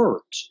right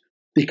words,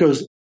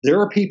 because there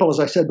are people, as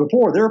I said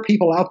before, there are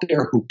people out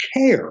there who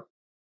care.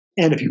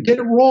 And if you get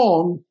it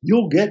wrong,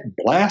 you'll get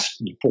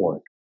blasted for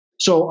it.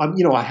 So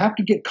I have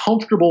to get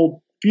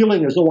comfortable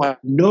feeling as though I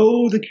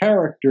know the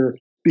character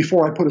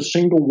before I put a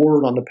single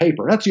word on the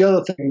paper. That's the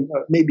other thing,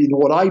 maybe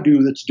what I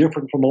do that's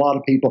different from a lot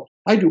of people.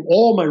 I do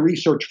all my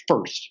research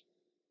first.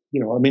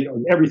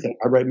 Everything.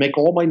 Make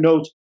all my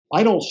notes.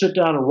 I don't sit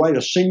down and write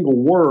a single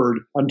word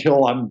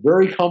until I'm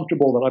very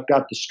comfortable that I've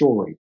got the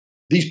story.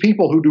 These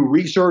people who do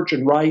research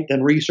and write,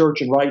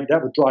 that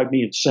would drive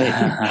me insane.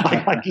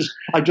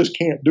 I just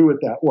can't do it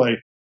that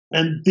way.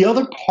 And the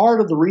other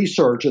part of the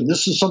research, and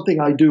this is something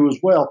I do as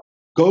well,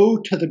 go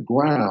to the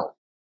ground.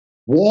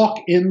 Walk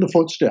in the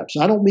footsteps.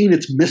 I don't mean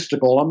it's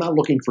mystical. I'm not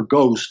looking for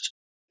ghosts,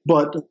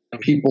 but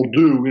people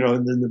do,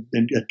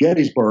 at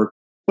Gettysburg.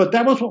 But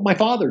that was what my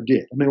father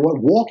did.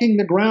 Walking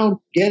the ground,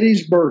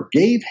 Gettysburg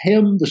gave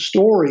him the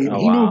story. And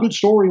he knew a good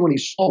story when he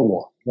saw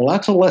one. Well,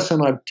 that's a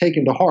lesson I've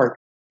taken to heart.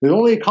 There's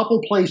only a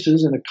couple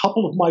places in a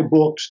couple of my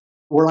books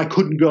where I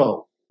couldn't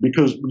go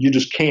because you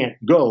just can't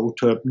go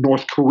to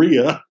North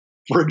Korea,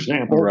 for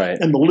example, right,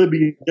 and the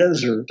Libyan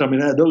desert.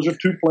 Those are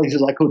two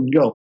places I couldn't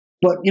go.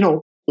 But,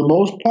 the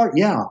most part,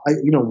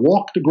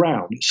 walk the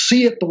ground,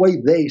 see it the way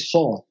they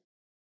saw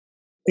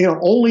it.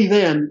 Only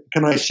then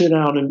can I sit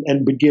down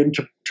and begin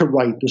to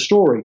write the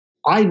story.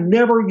 I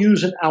never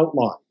use an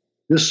outline.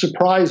 This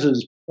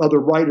surprises other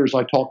writers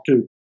I talk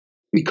to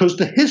because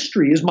the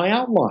history is my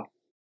outline.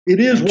 It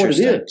is what it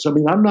is.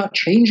 I'm not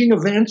changing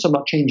events. I'm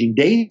not changing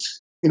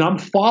dates. I'm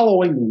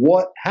following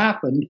what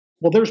happened.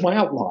 Well, there's my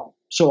outline.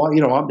 So,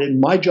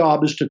 my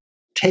job is to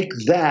take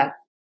that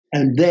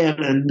and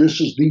this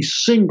is the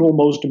single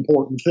most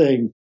important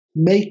thing,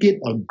 make it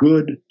a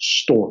good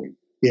story.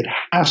 It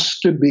has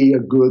to be a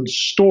good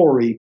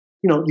story.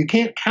 You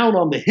can't count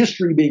on the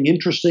history being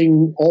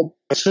interesting all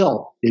by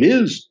itself. It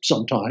is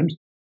sometimes,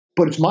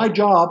 but it's my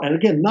job. And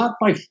again, not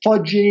by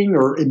fudging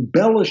or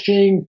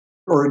embellishing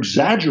or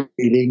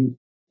exaggerating,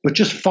 but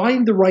just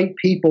find the right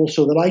people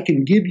so that I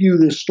can give you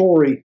this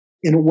story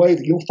in a way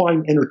that you'll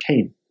find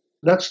entertaining.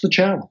 That's the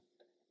challenge.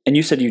 And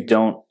you said you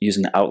don't use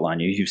an outline.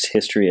 You use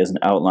history as an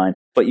outline,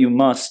 but you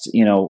must,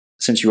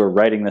 since you are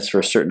writing this for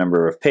a certain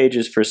number of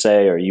pages per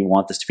se, or you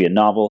want this to be a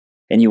novel,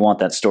 and you want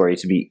that story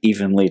to be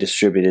evenly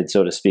distributed,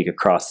 so to speak,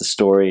 across the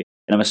story.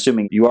 And I'm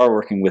assuming you are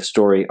working with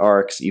story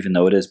arcs, even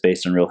though it is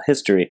based on real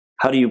history.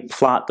 How do you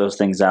plot those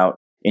things out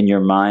in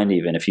your mind,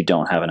 even if you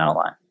don't have an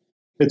outline?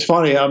 It's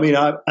funny. I've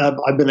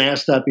been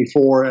asked that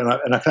before,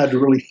 and I've had to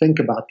really think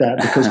about that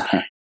because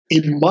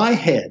in my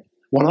head,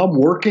 when I'm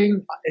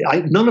working,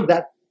 none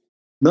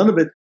of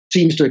it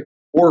seems to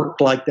work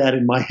like that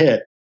in my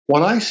head.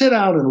 When I sit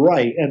down and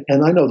write,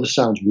 and I know this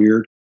sounds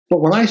weird, but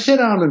when I sit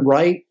down and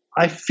write,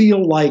 I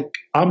feel like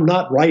I'm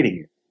not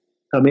writing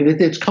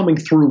it. It's coming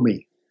through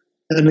me.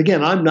 And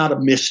again, I'm not a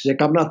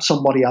mystic. I'm not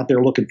somebody out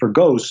there looking for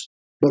ghosts.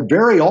 But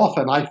very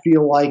often I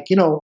feel like,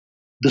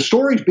 the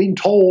story's being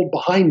told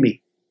behind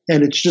me,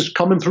 and it's just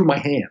coming through my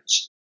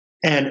hands.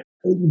 And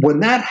when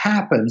that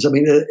happens,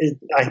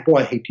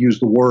 I hate to use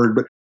the word,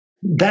 but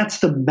that's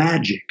the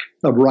magic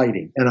of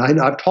writing. And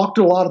I've talked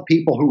to a lot of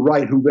people who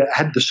write who've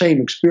had the same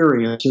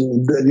experience,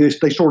 and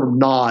they sort of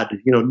nod,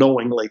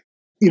 knowingly.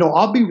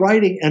 I'll be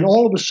writing, and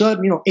all of a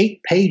sudden,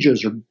 8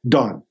 pages are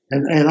done,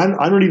 and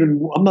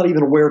I'm not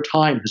even aware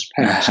time has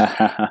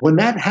passed. When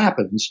that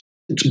happens,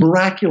 it's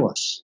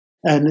miraculous,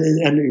 and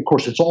of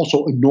course, it's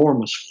also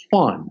enormous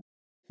fun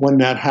when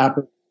that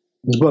happens.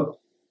 But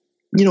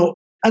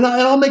and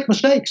I'll make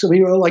mistakes.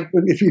 Like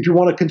if you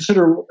want to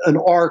consider an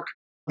arc,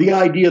 the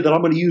idea that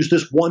I'm going to use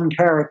this one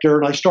character,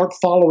 and I start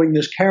following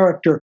this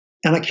character,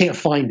 and I can't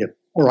find him,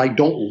 or I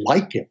don't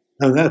like him.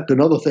 And that's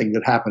another thing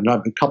that happened. I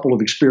have a couple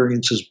of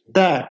experiences with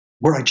that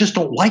where I just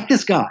don't like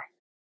this guy.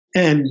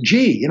 And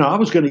I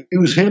was going to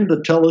use him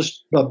to tell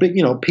us a big,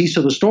 piece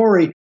of the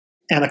story,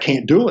 and I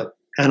can't do it.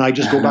 And I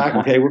just go back,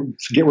 okay,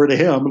 let's get rid of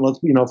him and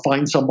let's,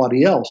 find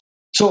somebody else.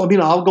 So,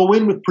 I'll go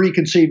in with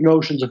preconceived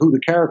notions of who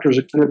the characters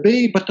are going to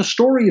be, but the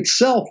story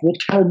itself will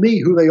tell me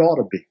who they ought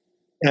to be.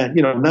 And,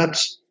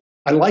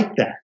 I like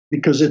that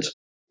because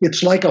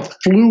it's like a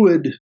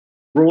fluid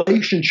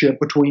relationship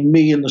between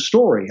me and the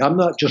story. I'm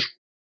not just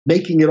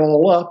making it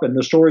all up and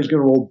the story's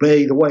going to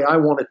obey the way I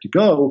want it to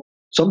go.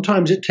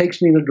 Sometimes it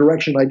takes me in a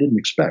direction I didn't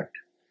expect.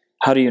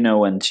 How do you know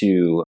when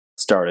to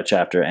start a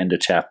chapter, end a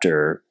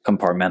chapter,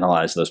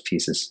 compartmentalize those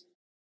pieces?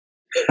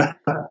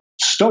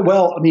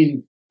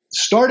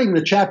 Starting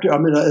the chapter,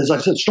 as I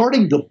said,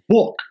 starting the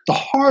book, the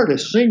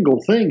hardest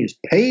single thing is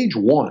page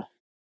 1,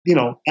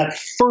 at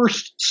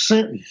first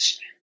sentence.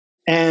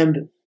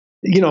 And,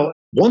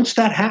 once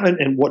that happens,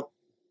 and what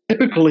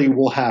typically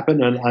will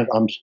happen, and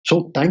I'm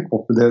so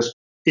thankful for this,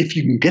 if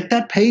you can get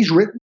that page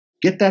written,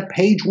 get that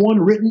page 1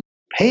 written,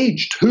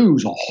 page 2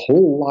 is a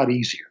whole lot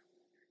easier.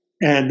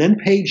 And then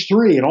page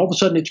 3, and all of a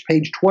sudden it's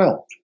page 12.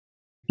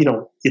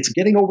 It's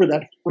getting over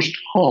that first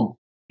hump.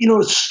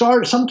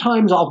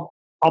 Sometimes I'll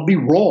be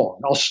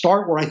wrong. I'll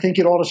start where I think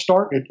it ought to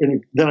start,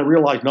 and then I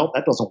realize, nope,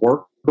 that doesn't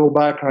work. Go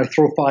back and I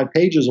throw 5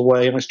 pages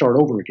away and I start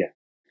over again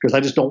because I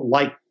just don't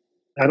like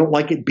I don't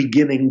like it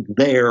beginning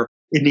there.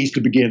 It needs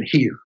to begin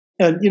here.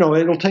 And,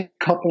 it'll take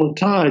a couple of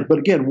times. But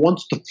again,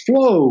 once the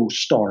flow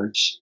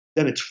starts,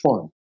 then it's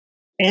fun.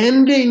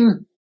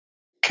 Ending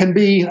can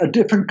be a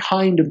different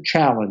kind of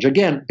challenge.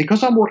 Again,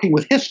 because I'm working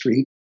with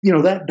history,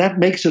 that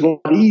makes it a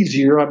lot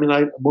easier. I mean,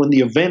 when the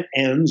event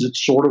ends,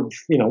 it's sort of,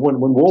 when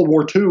World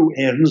War II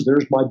ends,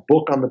 there's my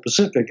book on the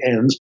Pacific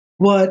ends.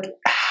 But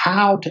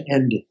how to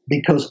end it?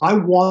 Because I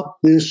want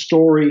this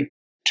story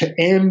to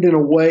end in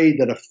a way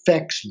that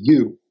affects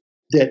you.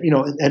 That,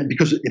 and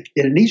because it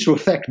needs to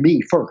affect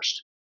me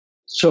first.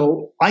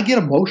 So I get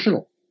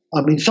emotional.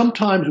 I mean,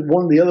 sometimes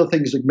one of the other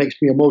things that makes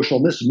me emotional,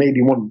 and this is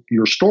maybe one of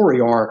your story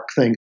arc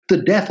things,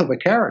 the death of a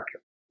character.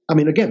 I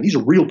mean, again, these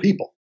are real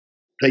people.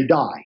 They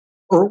die.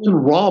 Erwin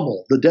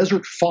Rommel, the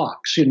Desert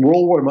Fox in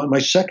World War, my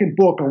second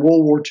book on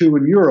World War II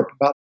in Europe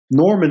about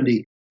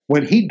Normandy,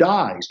 when he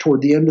dies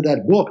toward the end of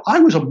that book, I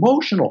was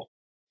emotional.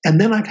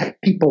 And then I've had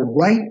people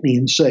write me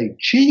and say,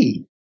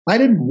 gee, I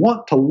didn't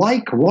want to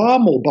like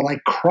Rommel, but I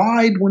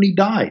cried when he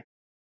died.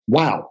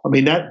 Wow. I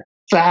mean, that's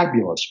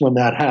fabulous when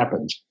that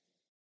happens.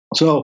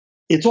 So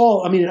it's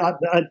all, I mean,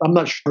 I'm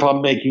not sure if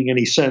I'm making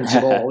any sense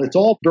at all. It's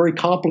all very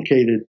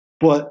complicated,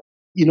 but,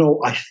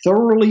 I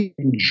thoroughly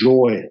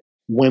enjoy it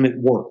when it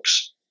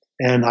works.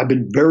 And I've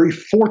been very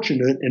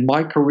fortunate in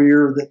my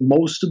career that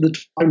most of the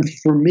time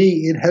for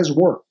me, it has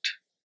worked.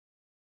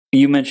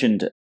 You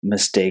mentioned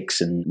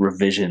mistakes and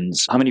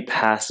revisions. How many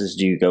passes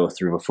do you go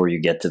through before you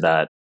get to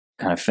that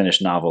kind of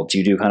finished novel? Do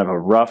you do kind of a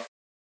rough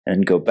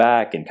and go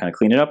back and kind of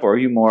clean it up? Or are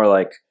you more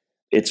like,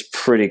 it's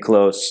pretty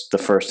close the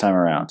first time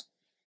around?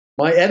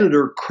 My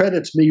editor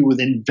credits me with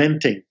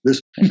inventing this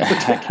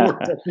particular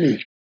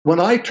technique. When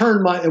I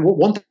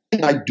one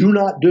thing I do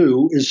not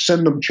do is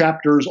send them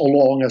chapters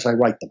along as I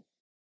write them.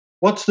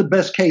 What's the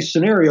best case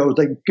scenario?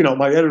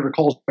 My editor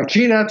calls,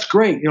 gee, that's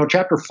great.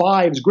 Chapter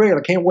 5 is great.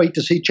 I can't wait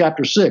to see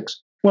chapter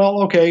 6.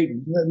 Well, okay,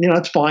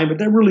 that's fine, but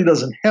that really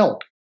doesn't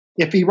help.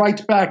 If he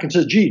writes back and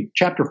says, gee,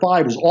 chapter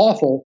 5 is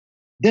awful,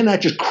 then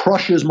that just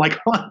crushes my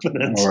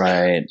confidence.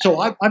 Right. So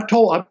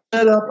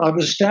I've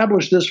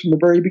established this from the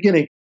very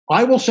beginning.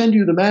 I will send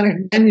you the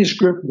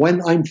manuscript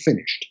when I'm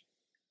finished,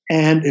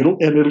 and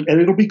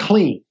it'll be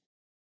clean.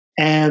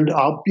 And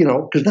I'll,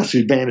 because that's the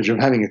advantage of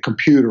having a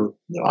computer.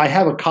 I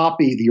have a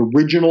copy, the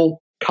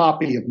original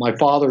copy of my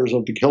father's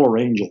of The Killer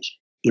Angels,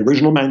 the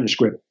original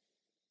manuscript.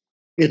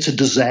 It's a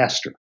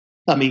disaster.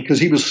 I mean, because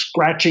he was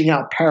scratching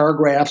out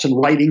paragraphs and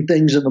writing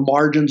things in the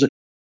margins.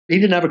 He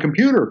didn't have a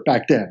computer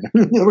back then.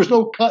 There was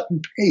no cut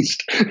and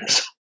paste.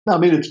 I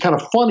mean, it's kind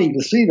of funny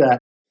to see that.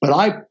 But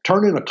I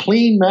turn in a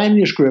clean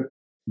manuscript.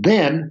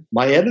 Then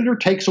my editor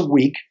takes a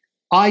week.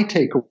 I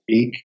take a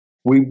week.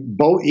 We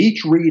both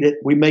each read it.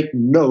 We make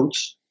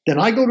notes. Then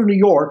I go to New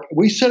York.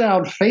 We sit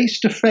down face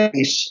to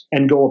face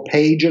and go a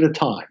page at a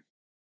time.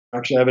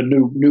 Actually, I have a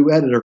new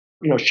editor.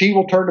 She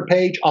will turn the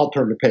page. I'll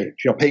turn the page.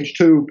 Page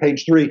 2,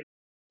 page 3,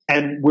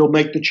 and we'll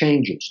make the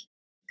changes.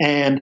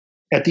 And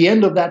at the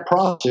end of that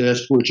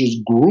process, which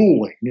is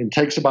grueling, and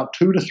takes about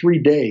 2 to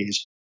 3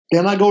 days,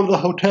 then I go to the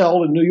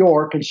hotel in New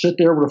York and sit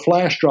there with a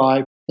flash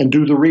drive and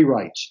do the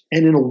rewrites.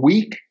 And in a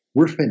week,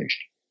 we're finished.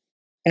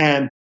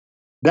 And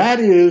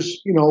that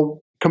is,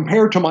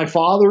 compared to my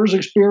father's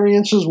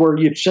experiences where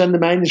you send the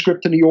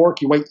manuscript to New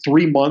York, you wait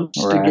 3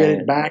 months to get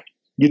it back.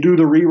 You do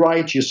the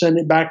rewrites, you send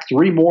it back,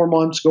 3 more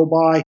months go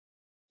by.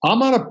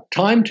 I'm on a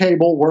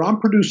timetable where I'm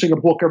producing a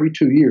book every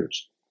 2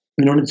 years.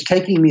 And it's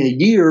taking me a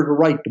year to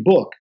write the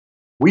book.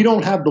 We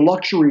don't have the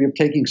luxury of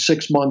taking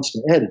 6 months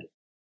to edit it.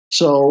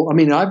 So,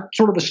 I've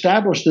sort of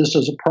established this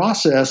as a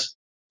process,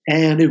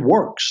 and it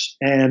works.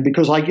 And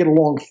because I get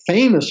along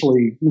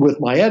famously with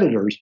my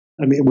editors,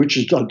 which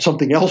is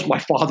something else my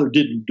father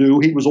didn't do.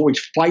 He was always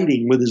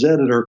fighting with his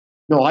editor.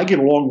 No, I get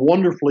along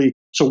wonderfully.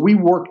 So we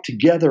work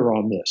together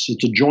on this.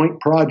 It's a joint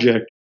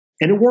project,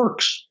 and it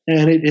works.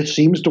 And it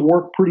seems to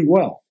work pretty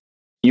well.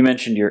 You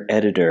mentioned your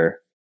editor.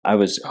 I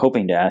was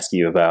hoping to ask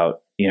you about,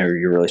 your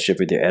relationship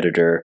with your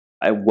editor.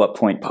 At what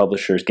point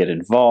publishers get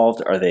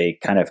involved? Are they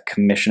kind of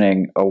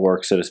commissioning a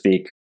work, so to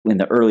speak, in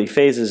the early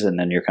phases, and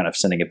then you're kind of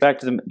sending it back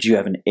to them? Do you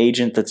have an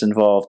agent that's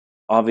involved?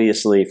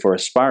 Obviously, for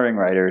aspiring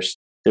writers,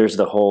 there's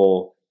the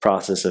whole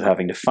process of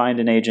having to find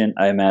an agent,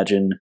 I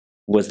imagine.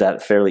 Was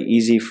that fairly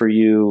easy for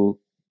you,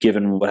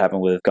 given what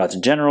happened with Gods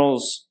and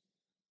Generals?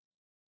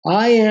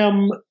 I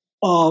am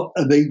a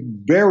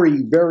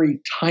very,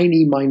 very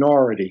tiny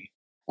minority.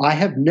 I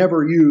have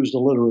never used a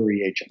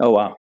literary agent. Oh,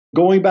 wow.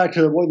 Going back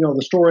to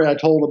the story I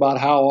told about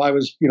how I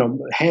was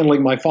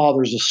handling my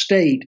father's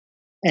estate,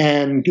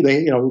 and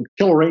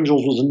Killer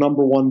Angels was a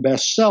 #1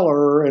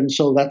 bestseller, and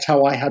so that's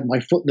how I had my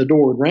foot in the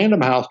door with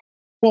Random House.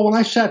 Well, when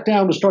I sat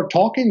down to start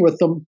talking with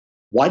them,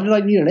 why did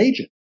I need an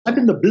agent? I've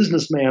been the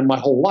businessman my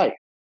whole life,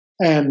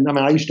 and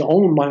I used to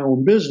own my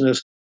own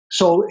business.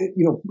 So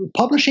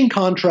publishing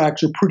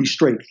contracts are pretty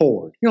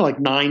straightforward. Like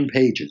 9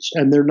 pages,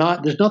 and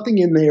there's nothing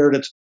in there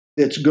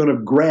that's going to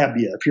grab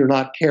you if you're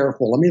not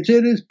careful. It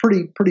is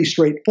pretty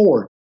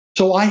straightforward.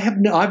 So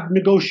I've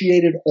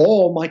negotiated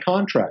all my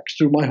contracts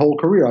through my whole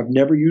career. I've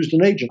never used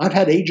an agent. I've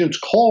had agents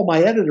call my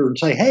editor and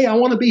say, "Hey, I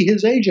want to be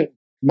his agent."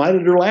 My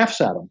editor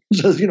laughs at him and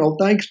says,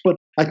 "Thanks, but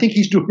I think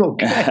he's doing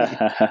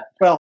okay."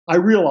 Well, I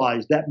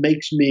realize that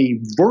makes me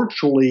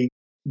virtually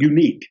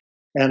unique.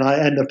 And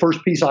the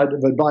first piece of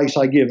advice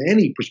I give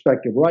any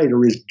prospective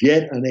writer is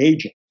get an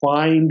agent.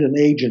 Find an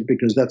agent,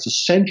 because that's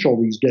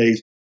essential these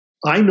days.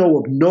 I know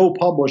of no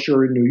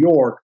publisher in New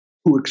York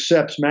who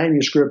accepts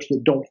manuscripts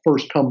that don't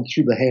first come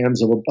through the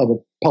hands of a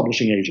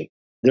publishing agent.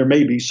 There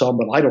may be some,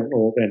 but I don't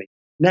know of any.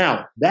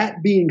 Now,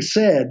 that being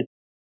said,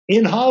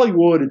 in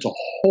Hollywood, it's a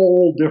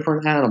whole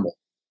different animal.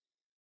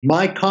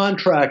 My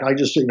contract,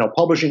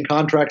 publishing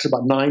contract's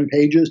about 9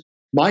 pages.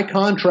 My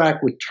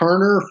contract with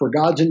Turner for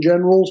Gods and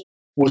Generals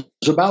was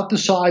about the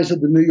size of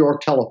the New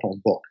York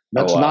telephone book.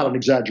 That's not an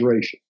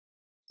exaggeration.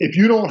 If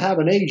you don't have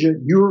an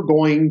agent, you're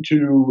going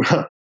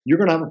to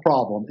have a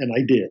problem, and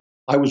I did.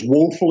 I was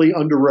woefully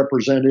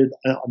underrepresented.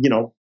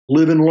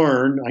 Live and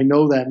learn. I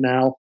know that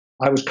now.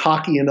 I was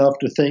cocky enough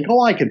to think,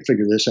 I can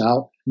figure this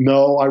out.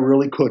 No, I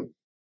really couldn't.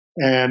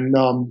 And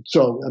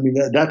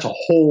that's a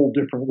whole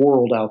different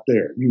world out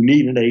there. You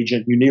need an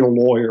agent, you need a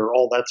lawyer,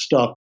 all that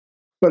stuff.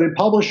 But in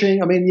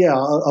publishing,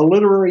 a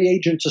literary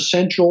agent's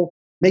essential.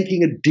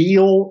 Making a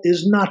deal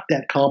is not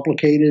that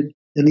complicated,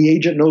 and the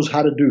agent knows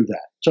how to do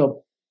that.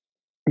 So,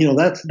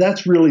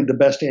 that's really the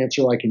best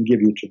answer I can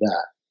give you to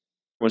that.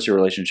 What's your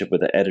relationship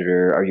with the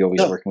editor? Are you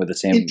always working with the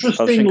same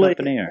publishing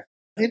company?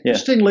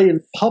 Interestingly, in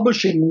the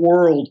publishing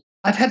world,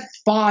 I've had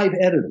 5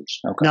 editors.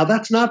 Okay. Now,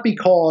 that's not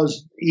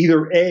because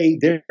either A,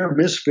 they're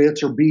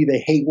misfits, or B,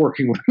 they hate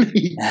working with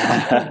me.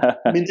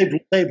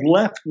 They've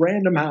left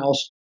Random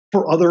House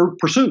for other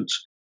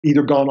pursuits,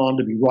 either gone on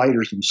to be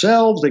writers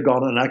themselves. They've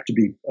gone on to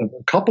be,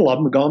 a couple of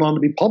them have gone on to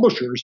be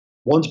publishers.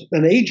 One's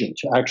an agent,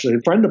 actually,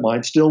 a friend of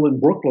mine still in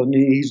Brooklyn.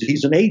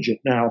 He's an agent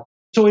now.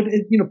 So,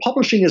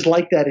 publishing is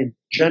like that in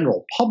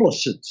general.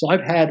 Publicists,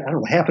 I've had,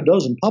 half a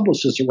dozen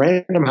publicists at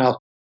Random House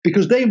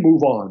because they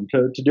move on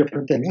to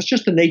different things. That's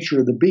just the nature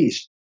of the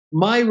beast.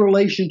 My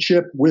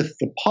relationship with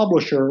the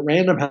publisher at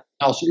Random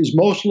House is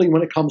mostly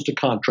when it comes to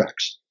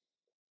contracts.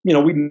 We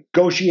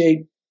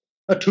negotiate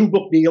a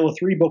 2-book deal, a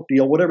 3-book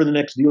deal, whatever the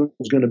next deal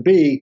is going to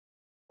be.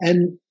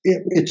 And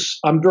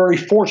I'm very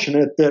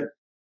fortunate that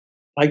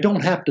I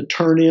don't have to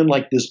turn in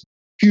like this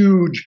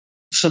huge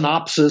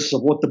synopsis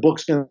of what the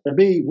book's going to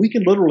be. We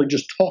can literally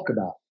just talk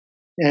about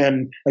it.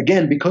 And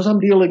again, because I'm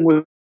dealing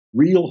with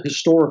real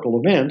historical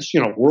events,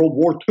 World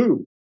War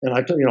II,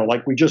 and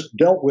like we just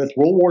dealt with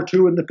World War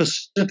II in the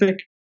Pacific.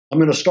 I'm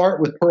going to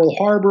start with Pearl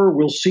Harbor.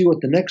 We'll see what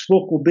the next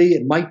book will be.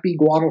 It might be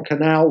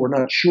Guadalcanal. We're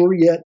not sure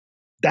yet.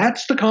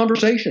 That's the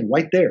conversation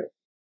right there.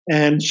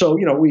 And so,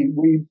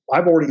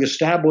 I've already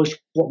established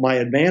what my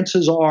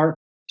advances are.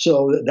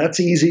 So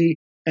that's easy.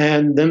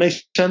 And then they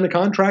send the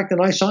contract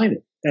and I sign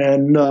it.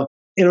 And,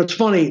 it's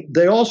funny.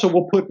 They also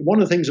will put, one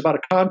of the things about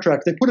a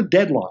contract, they put a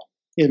deadline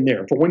in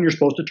there for when you're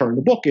supposed to turn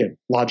the book in,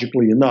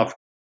 logically enough.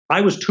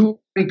 I was 2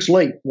 weeks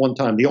late one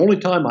time, the only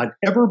time I've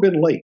ever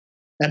been late.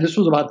 And this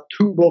was about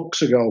 2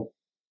 books ago.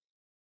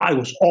 I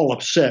was all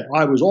upset.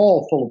 I was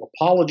all full of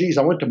apologies.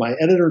 I went to my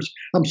editors.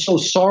 I'm so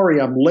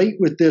sorry I'm late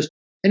with this.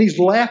 And he's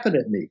laughing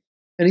at me.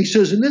 And he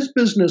says, in this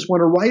business,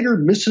 when a writer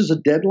misses a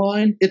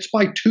deadline, it's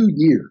by 2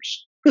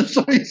 years.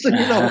 So he said,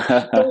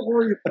 don't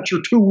worry about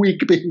your 2 week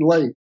being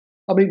late.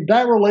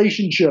 That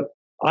relationship,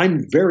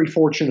 I'm very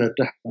fortunate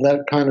to have that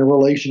kind of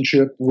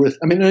relationship with,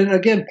 and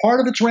again,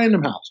 part of it's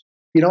Random House.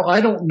 I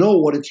don't know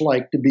what it's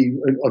like to be,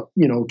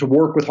 to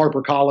work with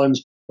HarperCollins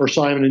or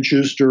Simon &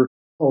 Schuster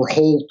or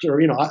Holt or,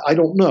 I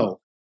don't know.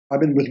 I've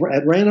been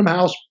at Random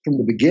House from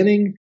the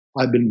beginning.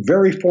 I've been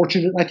very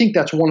fortunate. I think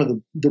that's one of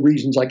the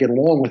reasons I get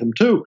along with them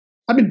too.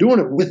 I've been doing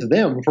it with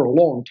them for a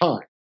long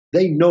time.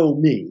 They know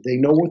me. They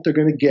know what they're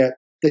going to get.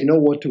 They know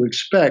what to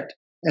expect.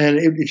 And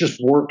it just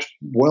works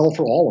well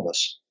for all of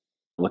us.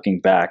 Looking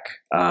back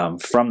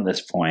from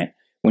this point,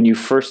 when you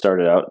first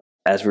started out,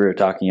 as we were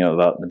talking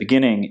about in the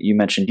beginning, you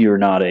mentioned you were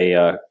not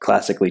a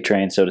classically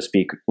trained, so to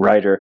speak,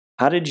 writer.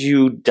 How did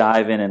you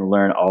dive in and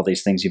learn all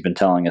these things you've been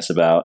telling us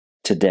about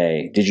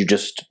today? Did you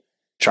just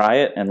try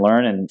it and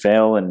learn and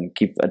fail and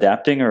keep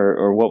adapting,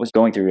 or what was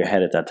going through your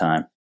head at that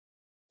time?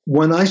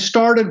 When I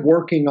started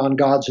working on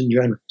Gods and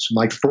Generals,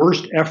 my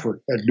first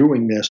effort at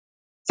doing this,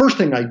 first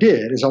thing I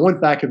did is I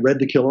went back and read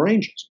The Killer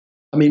Angels.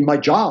 My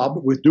job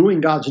with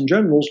doing Gods and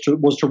Generals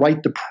was to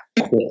write the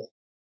prequel.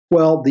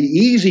 Well, the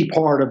easy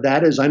part of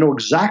that is I know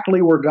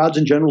exactly where Gods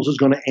and Generals is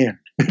going to end.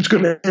 It's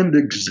going to end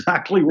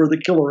exactly where The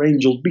Killer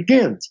Angels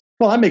begins.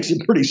 Well, that makes it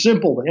pretty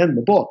simple to end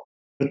the book.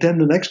 But then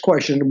the next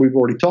question, and we've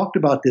already talked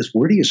about this,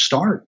 where do you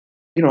start?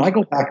 I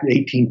go back to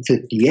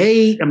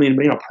 1858.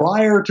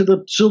 Prior to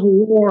the Civil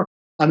War.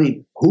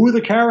 Who are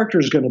the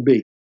characters going to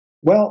be?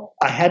 Well,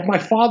 I had my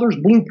father's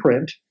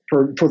blueprint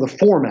for the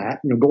format,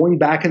 going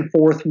back and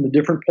forth from the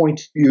different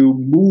points of view,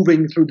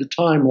 moving through the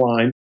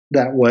timeline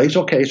that way.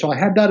 So I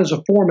had that as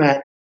a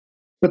format.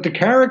 But the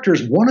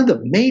characters, one of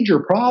the major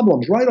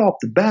problems right off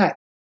the bat,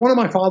 one of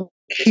my father's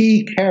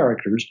key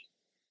characters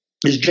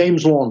is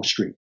James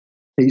Longstreet.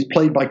 He's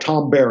played by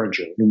Tom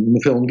Berenger in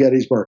the film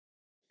Gettysburg.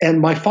 And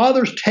my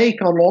father's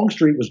take on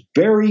Longstreet was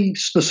very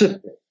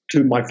specific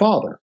to my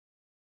father.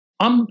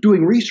 I'm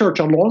doing research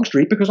on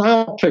Longstreet because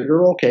I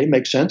figure, okay,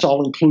 makes sense.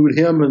 I'll include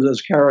him as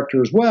a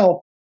character as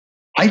well.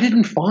 I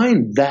didn't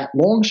find that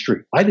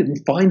Longstreet. I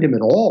didn't find him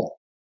at all.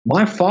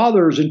 My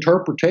father's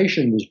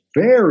interpretation was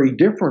very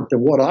different than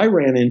what I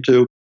ran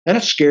into, and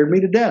it scared me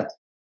to death.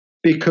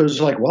 Because,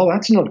 well,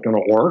 that's not going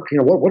to work.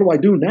 What do I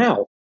do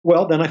now?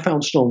 Well, then I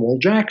found Stonewall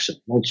Jackson.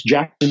 Well,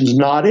 Jackson's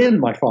not in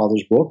my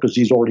father's book because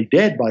he's already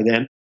dead by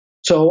then.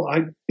 So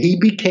he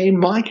became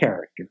my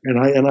character,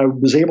 and I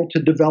was able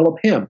to develop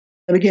him.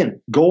 And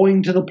again,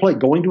 going to the play,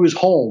 going to his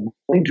home,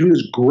 going to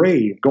his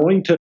grave,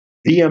 going to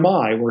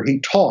VMI where he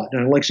taught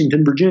in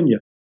Lexington, Virginia,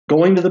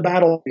 going to the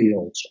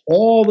battlefields,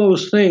 all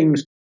those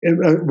things,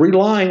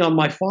 relying on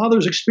my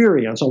father's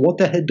experience, on what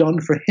that had done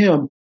for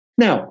him.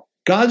 Now,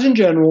 Gods and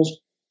Generals,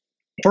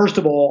 first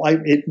of all,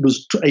 it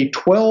was a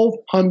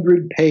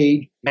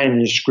 1,200-page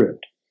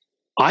manuscript.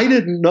 I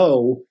didn't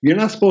know you're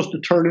not supposed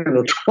to turn in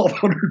a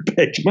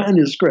 1,200-page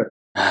manuscript.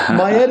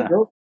 My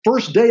editor,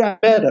 first day I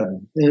met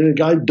him, a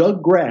guy,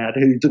 Doug Grad,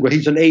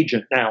 he's an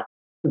agent now.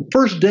 The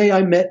first day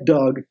I met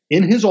Doug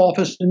in his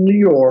office in New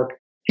York,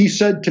 he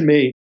said to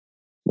me,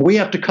 "We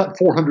have to cut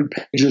 400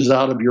 pages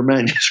out of your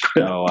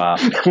manuscript." Oh, wow.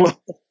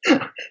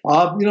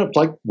 It's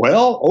like,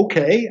 well,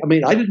 okay. I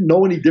mean, I didn't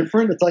know any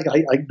different. It's like,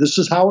 this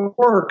is how it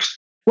works.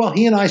 Well,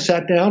 he and I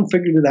sat down,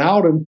 figured it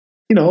out, and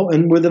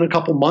within a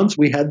couple months,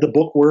 we had the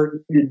book where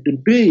it needed to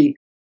be.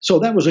 So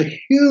that was a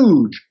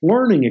huge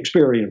learning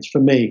experience for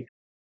me.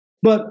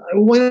 But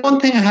one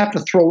thing I have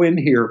to throw in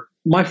here,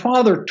 my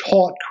father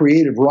taught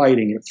creative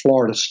writing at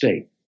Florida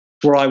State,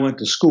 where I went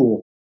to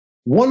school.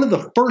 One of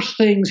the first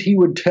things he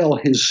would tell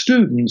his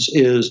students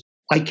is,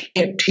 I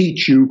can't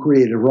teach you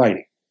creative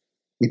writing.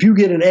 If you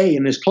get an A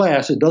in this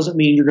class, it doesn't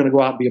mean you're going to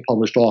go out and be a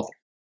published author.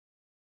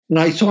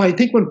 So I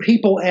think when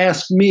people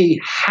ask me,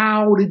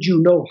 how did you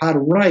know how to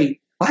write?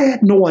 I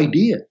had no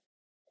idea.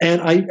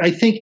 And I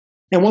think,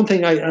 and one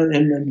thing,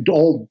 and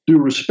all due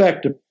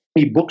respect to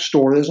any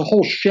bookstore, there's a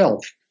whole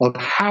shelf of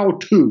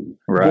how-to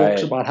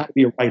books about how to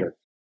be a writer.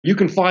 You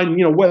can find,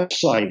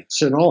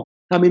 websites and all.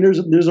 I mean, there's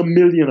a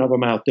million of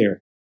them out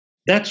there.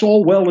 That's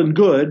all well and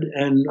good,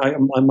 and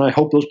I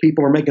hope those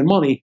people are making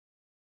money.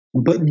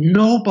 But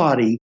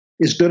nobody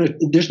is going to,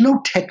 there's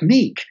no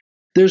technique.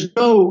 There's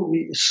no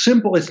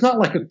simple, it's not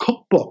like a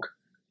cookbook.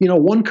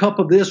 1 cup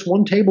of this,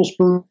 1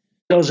 tablespoon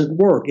doesn't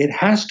work. It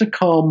has to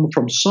come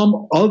from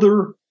some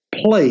other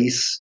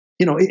place,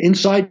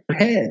 inside your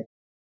head.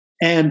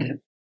 And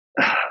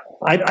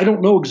I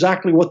don't know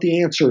exactly what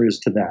the answer is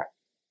to that.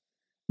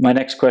 My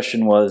next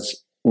question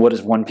was, what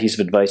is one piece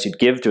of advice you'd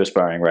give to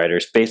aspiring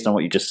writers based on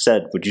what you just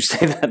said? Would you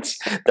say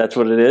that's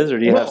what it is, or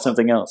do you have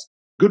something else?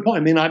 Good point.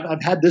 I mean,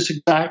 I've had this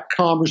exact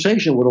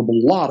conversation with a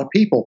lot of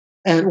people.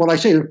 And what I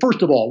say,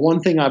 first of all,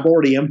 one thing I've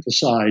already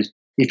emphasized,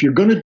 if you're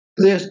going to do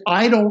this,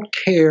 I don't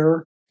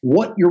care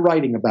what you're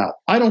writing about.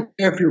 I don't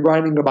care if you're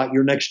writing about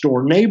your next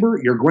door neighbor,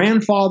 your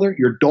grandfather,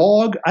 your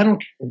dog. I don't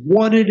care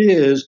what it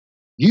is.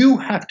 You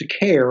have to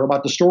care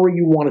about the story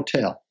you want to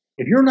tell.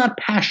 If you're not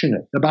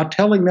passionate about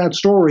telling that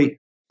story,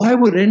 why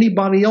would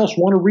anybody else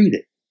want to read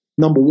it?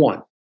 Number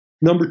one.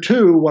 Number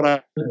two, what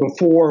I said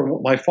before,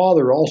 what my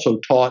father also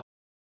taught,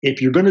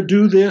 if you're going to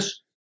do this,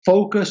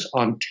 focus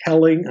on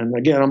telling, and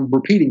again, I'm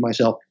repeating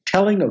myself,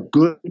 telling a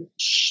good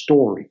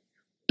story.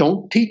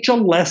 Don't teach a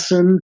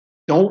lesson.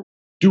 Don't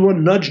do a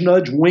nudge,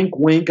 nudge, wink,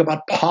 wink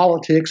about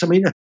politics. I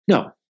mean,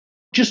 no,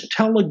 just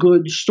tell a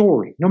good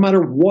story, no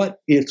matter what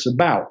it's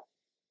about.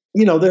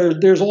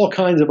 There's all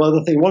kinds of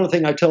other things. One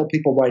thing I tell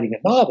people writing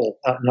a novel,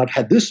 and I've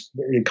had this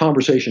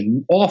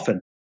conversation often,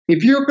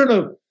 if you're going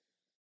to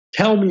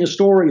tell me a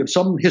story of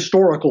some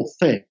historical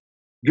thing,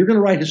 if you're going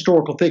to write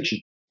historical fiction,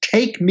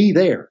 take me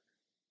there.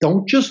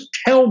 Don't just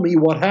tell me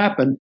what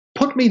happened.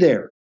 Put me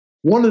there.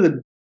 One of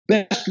the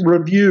best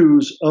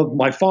reviews of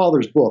my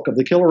father's book, of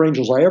The Killer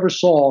Angels I ever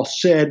saw,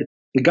 the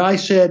guy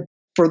said,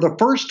 for the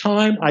first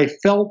time, I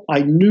felt I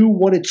knew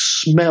what it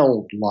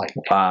smelled like.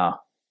 Wow.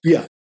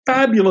 Yeah.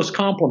 Fabulous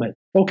compliment.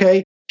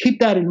 Okay.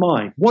 Keep that in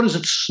mind. What does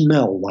it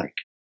smell like?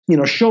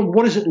 Show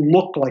what does it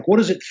look like? What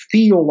does it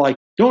feel like?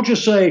 Don't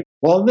just say,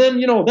 well, then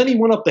he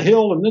went up the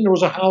hill and then there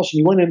was a house and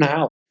he went in the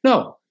house.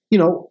 No.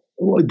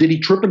 Did he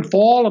trip and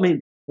fall? I mean,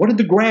 what did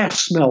the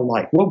grass smell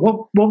like? What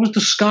was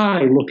the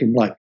sky looking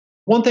like?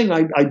 One thing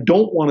I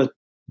don't want to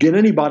get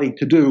anybody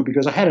to do,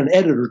 because I had an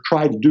editor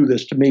try to do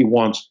this to me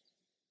once,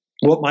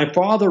 what my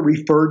father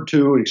referred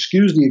to,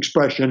 excuse the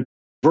expression,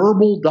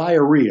 verbal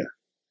diarrhea.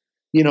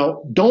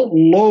 Don't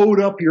load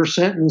up your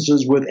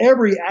sentences with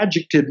every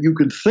adjective you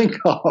could think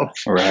of.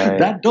 Right.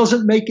 That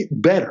doesn't make it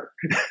better.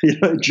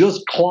 It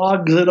just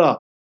clogs it up.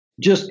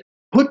 Just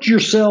put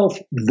yourself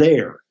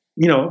there.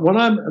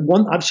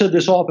 I've said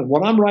this often,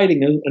 when I'm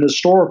writing an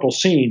historical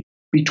scene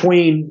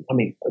between,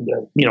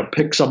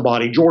 pick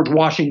somebody, George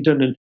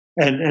Washington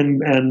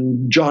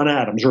and John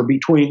Adams, or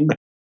between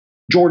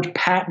George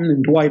Patton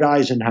and Dwight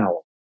Eisenhower,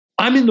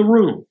 I'm in the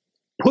room.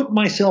 put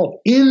myself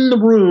in the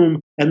room,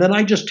 and then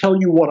I just tell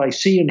you what I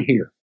see and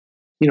hear.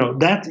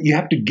 That you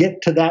have to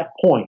get to that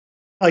point.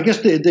 I guess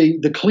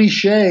the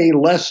cliche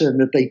lesson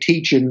that they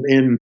teach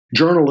in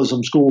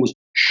journalism school is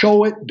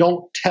show it,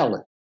 don't tell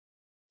it.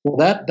 Well,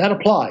 that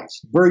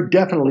applies very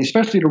definitely,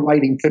 especially to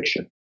writing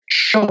fiction.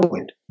 Show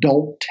it,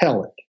 don't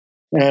tell it.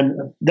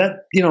 And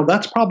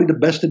that's probably the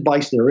best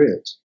advice there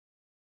is.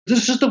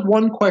 This is the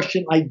one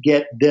question I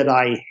get that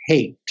I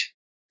hate.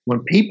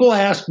 When people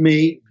ask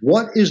me,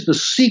 what is the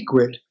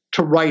secret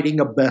to writing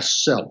a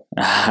bestseller?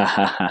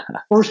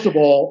 First of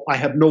all, I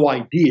have no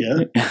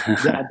idea.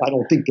 I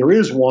don't think there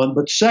is one.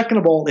 But second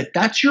of all, if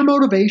that's your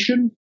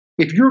motivation,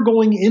 if you're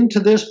going into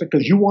this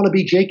because you want to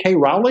be J.K.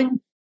 Rowling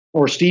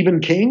or Stephen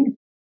King,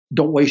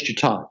 don't waste your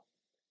time.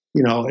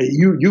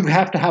 You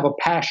have to have a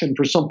passion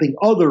for something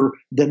other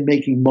than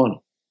making money.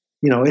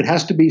 It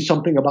has to be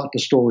something about the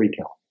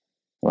storytelling.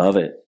 Love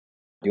it.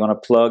 Do you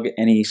want to plug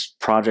any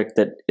project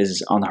that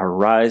is on the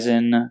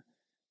horizon?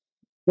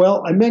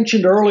 Well, I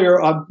mentioned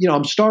earlier,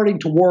 I'm starting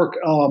to work,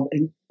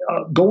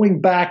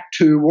 going back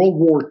to World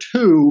War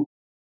II.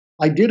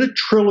 I did a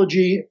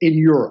trilogy in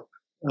Europe,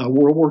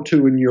 World War II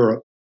in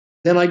Europe.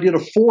 Then I did a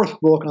fourth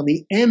book on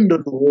the end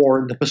of the war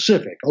in the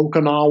Pacific,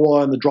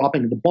 Okinawa and the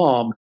dropping of the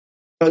bomb.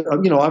 But,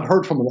 I've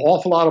heard from an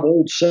awful lot of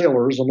old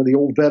sailors, some of the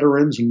old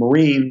veterans and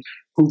Marines,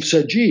 who've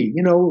said, gee,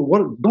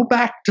 go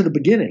back to the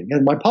beginning.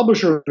 And my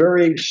publisher is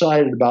very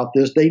excited about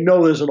this. They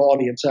know there's an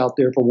audience out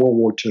there for World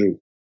War II,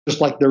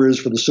 just like there is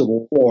for the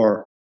Civil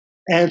War.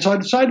 And so I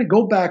decided to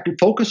go back and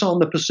focus on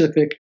the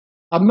Pacific.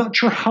 I'm not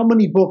sure how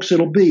many books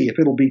it'll be, if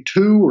it'll be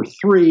 2 or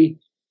 3,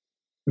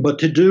 but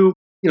to do,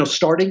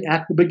 starting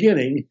at the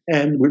beginning,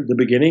 and the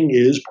beginning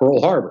is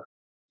Pearl Harbor.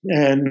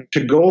 And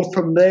to go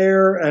from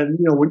there, and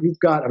when you've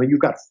got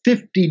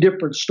 50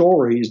 different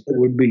stories that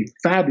would be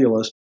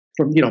fabulous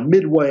from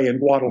Midway and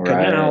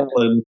Guadalcanal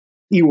and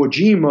Iwo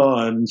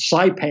Jima and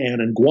Saipan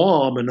and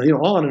Guam and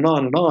on and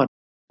on and on.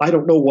 I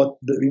don't know what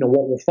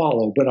will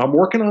follow, but I'm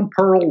working on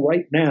Pearl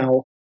right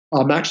now.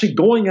 I'm actually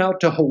going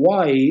out to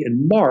Hawaii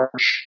in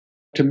March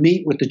to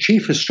meet with the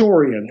chief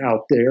historian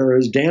out there,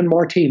 is Dan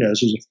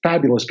Martinez, who's a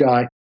fabulous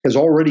guy, has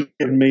already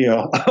given me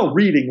a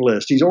reading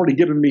list. He's already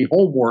given me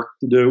homework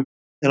to do.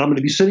 And I'm going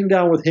to be sitting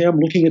down with him,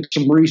 looking at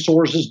some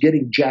resources,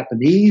 getting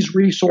Japanese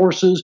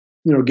resources,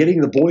 getting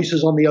the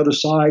voices on the other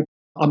side.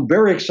 I'm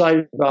very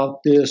excited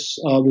about this.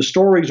 The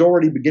story's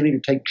already beginning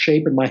to take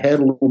shape in my head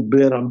a little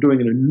bit. I'm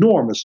doing an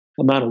enormous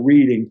amount of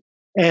reading.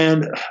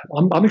 And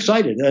I'm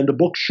excited. And the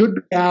book should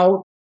be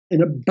out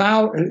in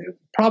about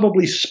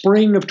probably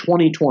spring of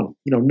 2020,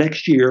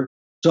 next year.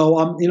 So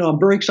I'm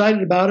very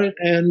excited about it.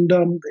 And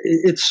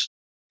it's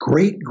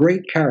great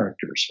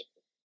characters.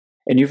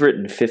 And you've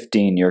written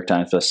 15 New York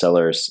Times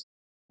bestsellers.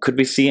 Could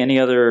we see any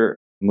other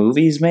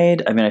movies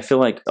made? I mean, I feel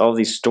like all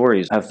these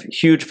stories have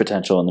huge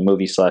potential in the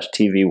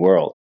movie/TV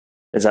world.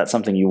 Is that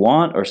something you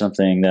want or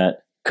something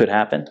that could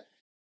happen?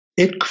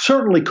 It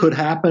certainly could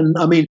happen.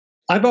 I mean,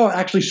 I've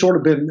actually sort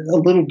of been a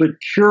little bit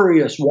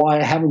curious why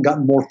I haven't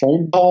gotten more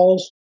phone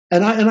calls.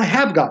 And I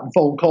have gotten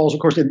phone calls,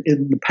 of course, in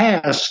the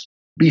past,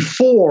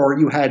 before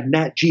you had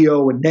Nat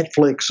Geo and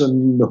Netflix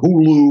and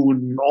Hulu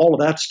and all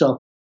of that stuff.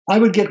 I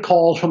would get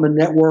calls from a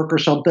network or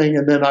something,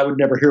 and then I would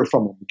never hear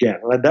from them again.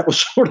 Right? That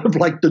was sort of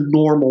like the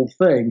normal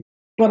thing.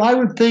 But I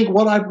would think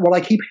what I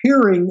keep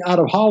hearing out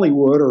of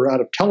Hollywood or out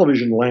of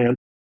television land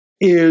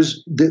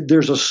is that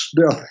there's a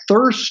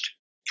thirst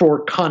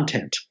for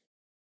content.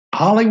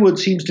 Hollywood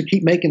seems to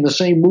keep making the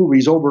same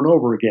movies over and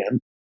over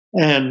again,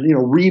 and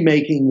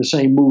remaking the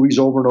same movies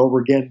over and over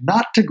again,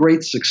 not to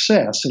great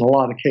success in a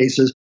lot of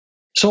cases.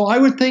 So I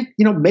would think,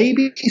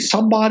 maybe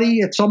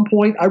somebody at some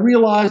point, I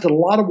realize that a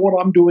lot of what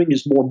I'm doing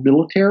is more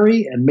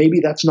military, and maybe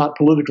that's not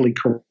politically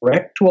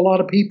correct to a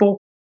lot of people,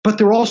 but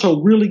they're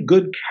also really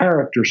good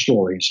character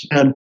stories.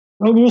 And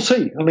we'll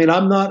see. I mean,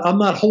 I'm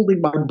not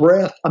holding my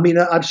breath. I mean,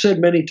 I've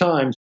said many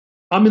times,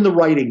 I'm in the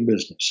writing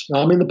business.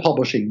 I'm in the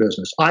publishing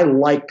business. I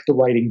like the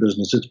writing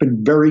business. It's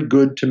been very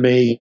good to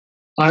me.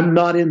 I'm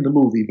not in the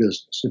movie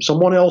business. If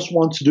someone else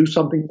wants to do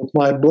something with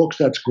my books,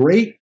 that's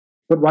great.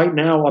 But right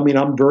now, I mean,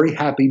 I'm very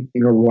happy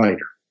being a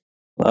writer.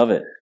 Love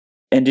it.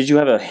 And did you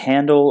have a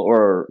handle,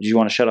 or do you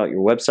want to shout out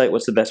your website?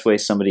 What's the best way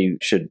somebody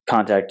should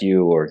contact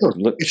you or Sure.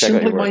 It's check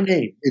simply out your work? My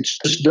name. It's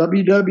just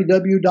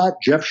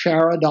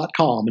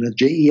www.jeffshara.com, and it's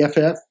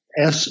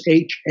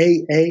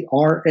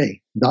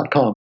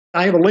JEFFSHAARA.com.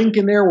 I have a link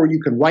in there where you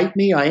can write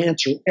me. I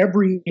answer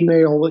every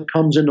email that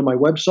comes into my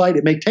website.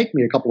 It may take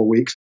me a couple of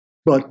weeks,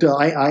 but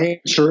I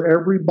answer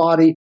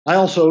everybody. I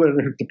also,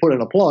 and to put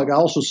in a plug, I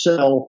also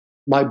sell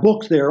my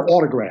books there,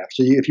 autographs.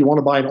 So if you want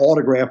to buy an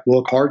autograph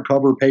book,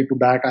 hardcover,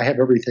 paperback, I have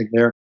everything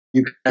there.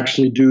 You can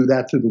actually do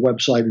that through the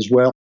website as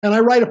well. And I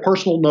write a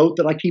personal note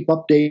that I keep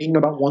updating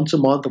about once a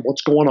month of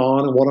what's going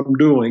on and what I'm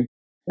doing.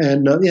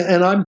 And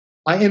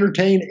I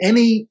entertain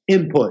any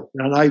input.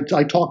 And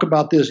I talk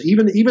about this,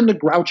 even the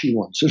grouchy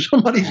ones. If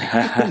somebody's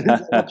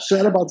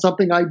upset about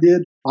something I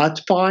did,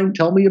 that's fine.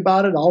 Tell me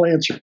about it. I'll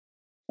answer.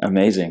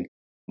 Amazing.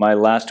 My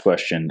last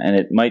question, and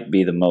it might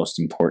be the most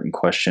important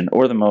question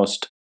or the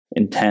most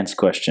intense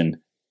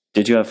question.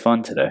 Did you have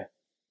fun today?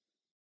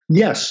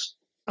 Yes.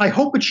 I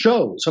hope it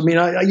shows. I mean,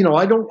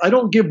 I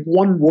don't give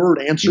one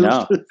word answers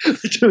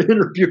to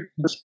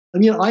interviews. I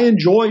mean, I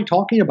enjoy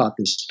talking about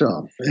this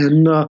stuff,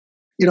 and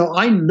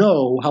I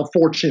know how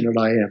fortunate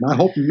I am. I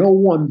hope no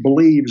one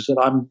believes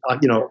that I'm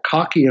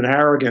cocky and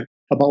arrogant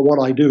about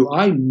what I do.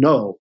 I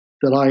know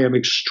that I am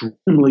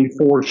extremely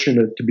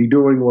fortunate to be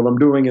doing what I'm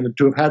doing and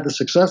to have had the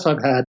success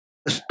I've had,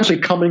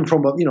 especially coming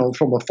from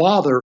a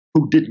father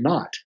who did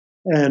not.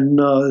 And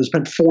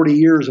spent 40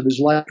 years of his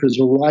life as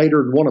a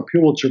writer and won a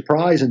Pulitzer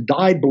Prize and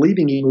died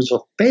believing he was a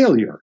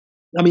failure.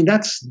 I mean,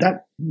 that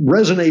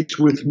resonates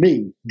with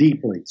me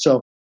deeply.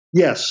 So,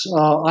 yes,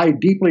 I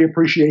deeply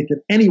appreciate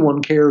that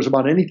anyone cares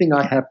about anything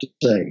I have to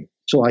say.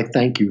 So I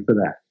thank you for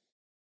that.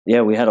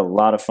 Yeah, we had a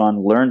lot of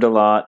fun, learned a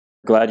lot.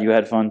 Glad you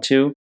had fun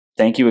too.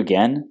 Thank you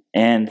again.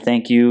 And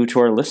thank you to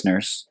our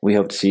listeners. We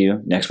hope to see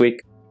you next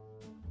week.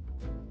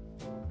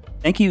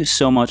 Thank you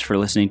so much for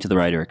listening to The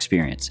Writer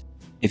Experience.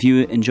 If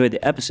you enjoyed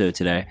the episode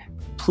today,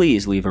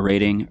 please leave a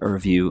rating, a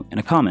review, and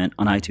a comment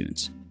on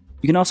iTunes.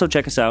 You can also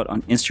check us out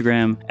on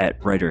Instagram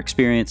at Writer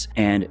Experience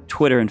and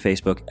Twitter and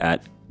Facebook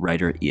at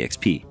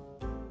WriterEXP.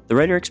 The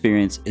Writer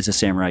Experience is a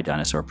Samurai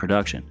Dinosaur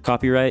production.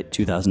 Copyright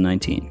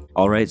 2019.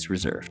 All rights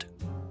reserved.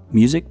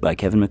 Music by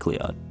Kevin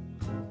MacLeod.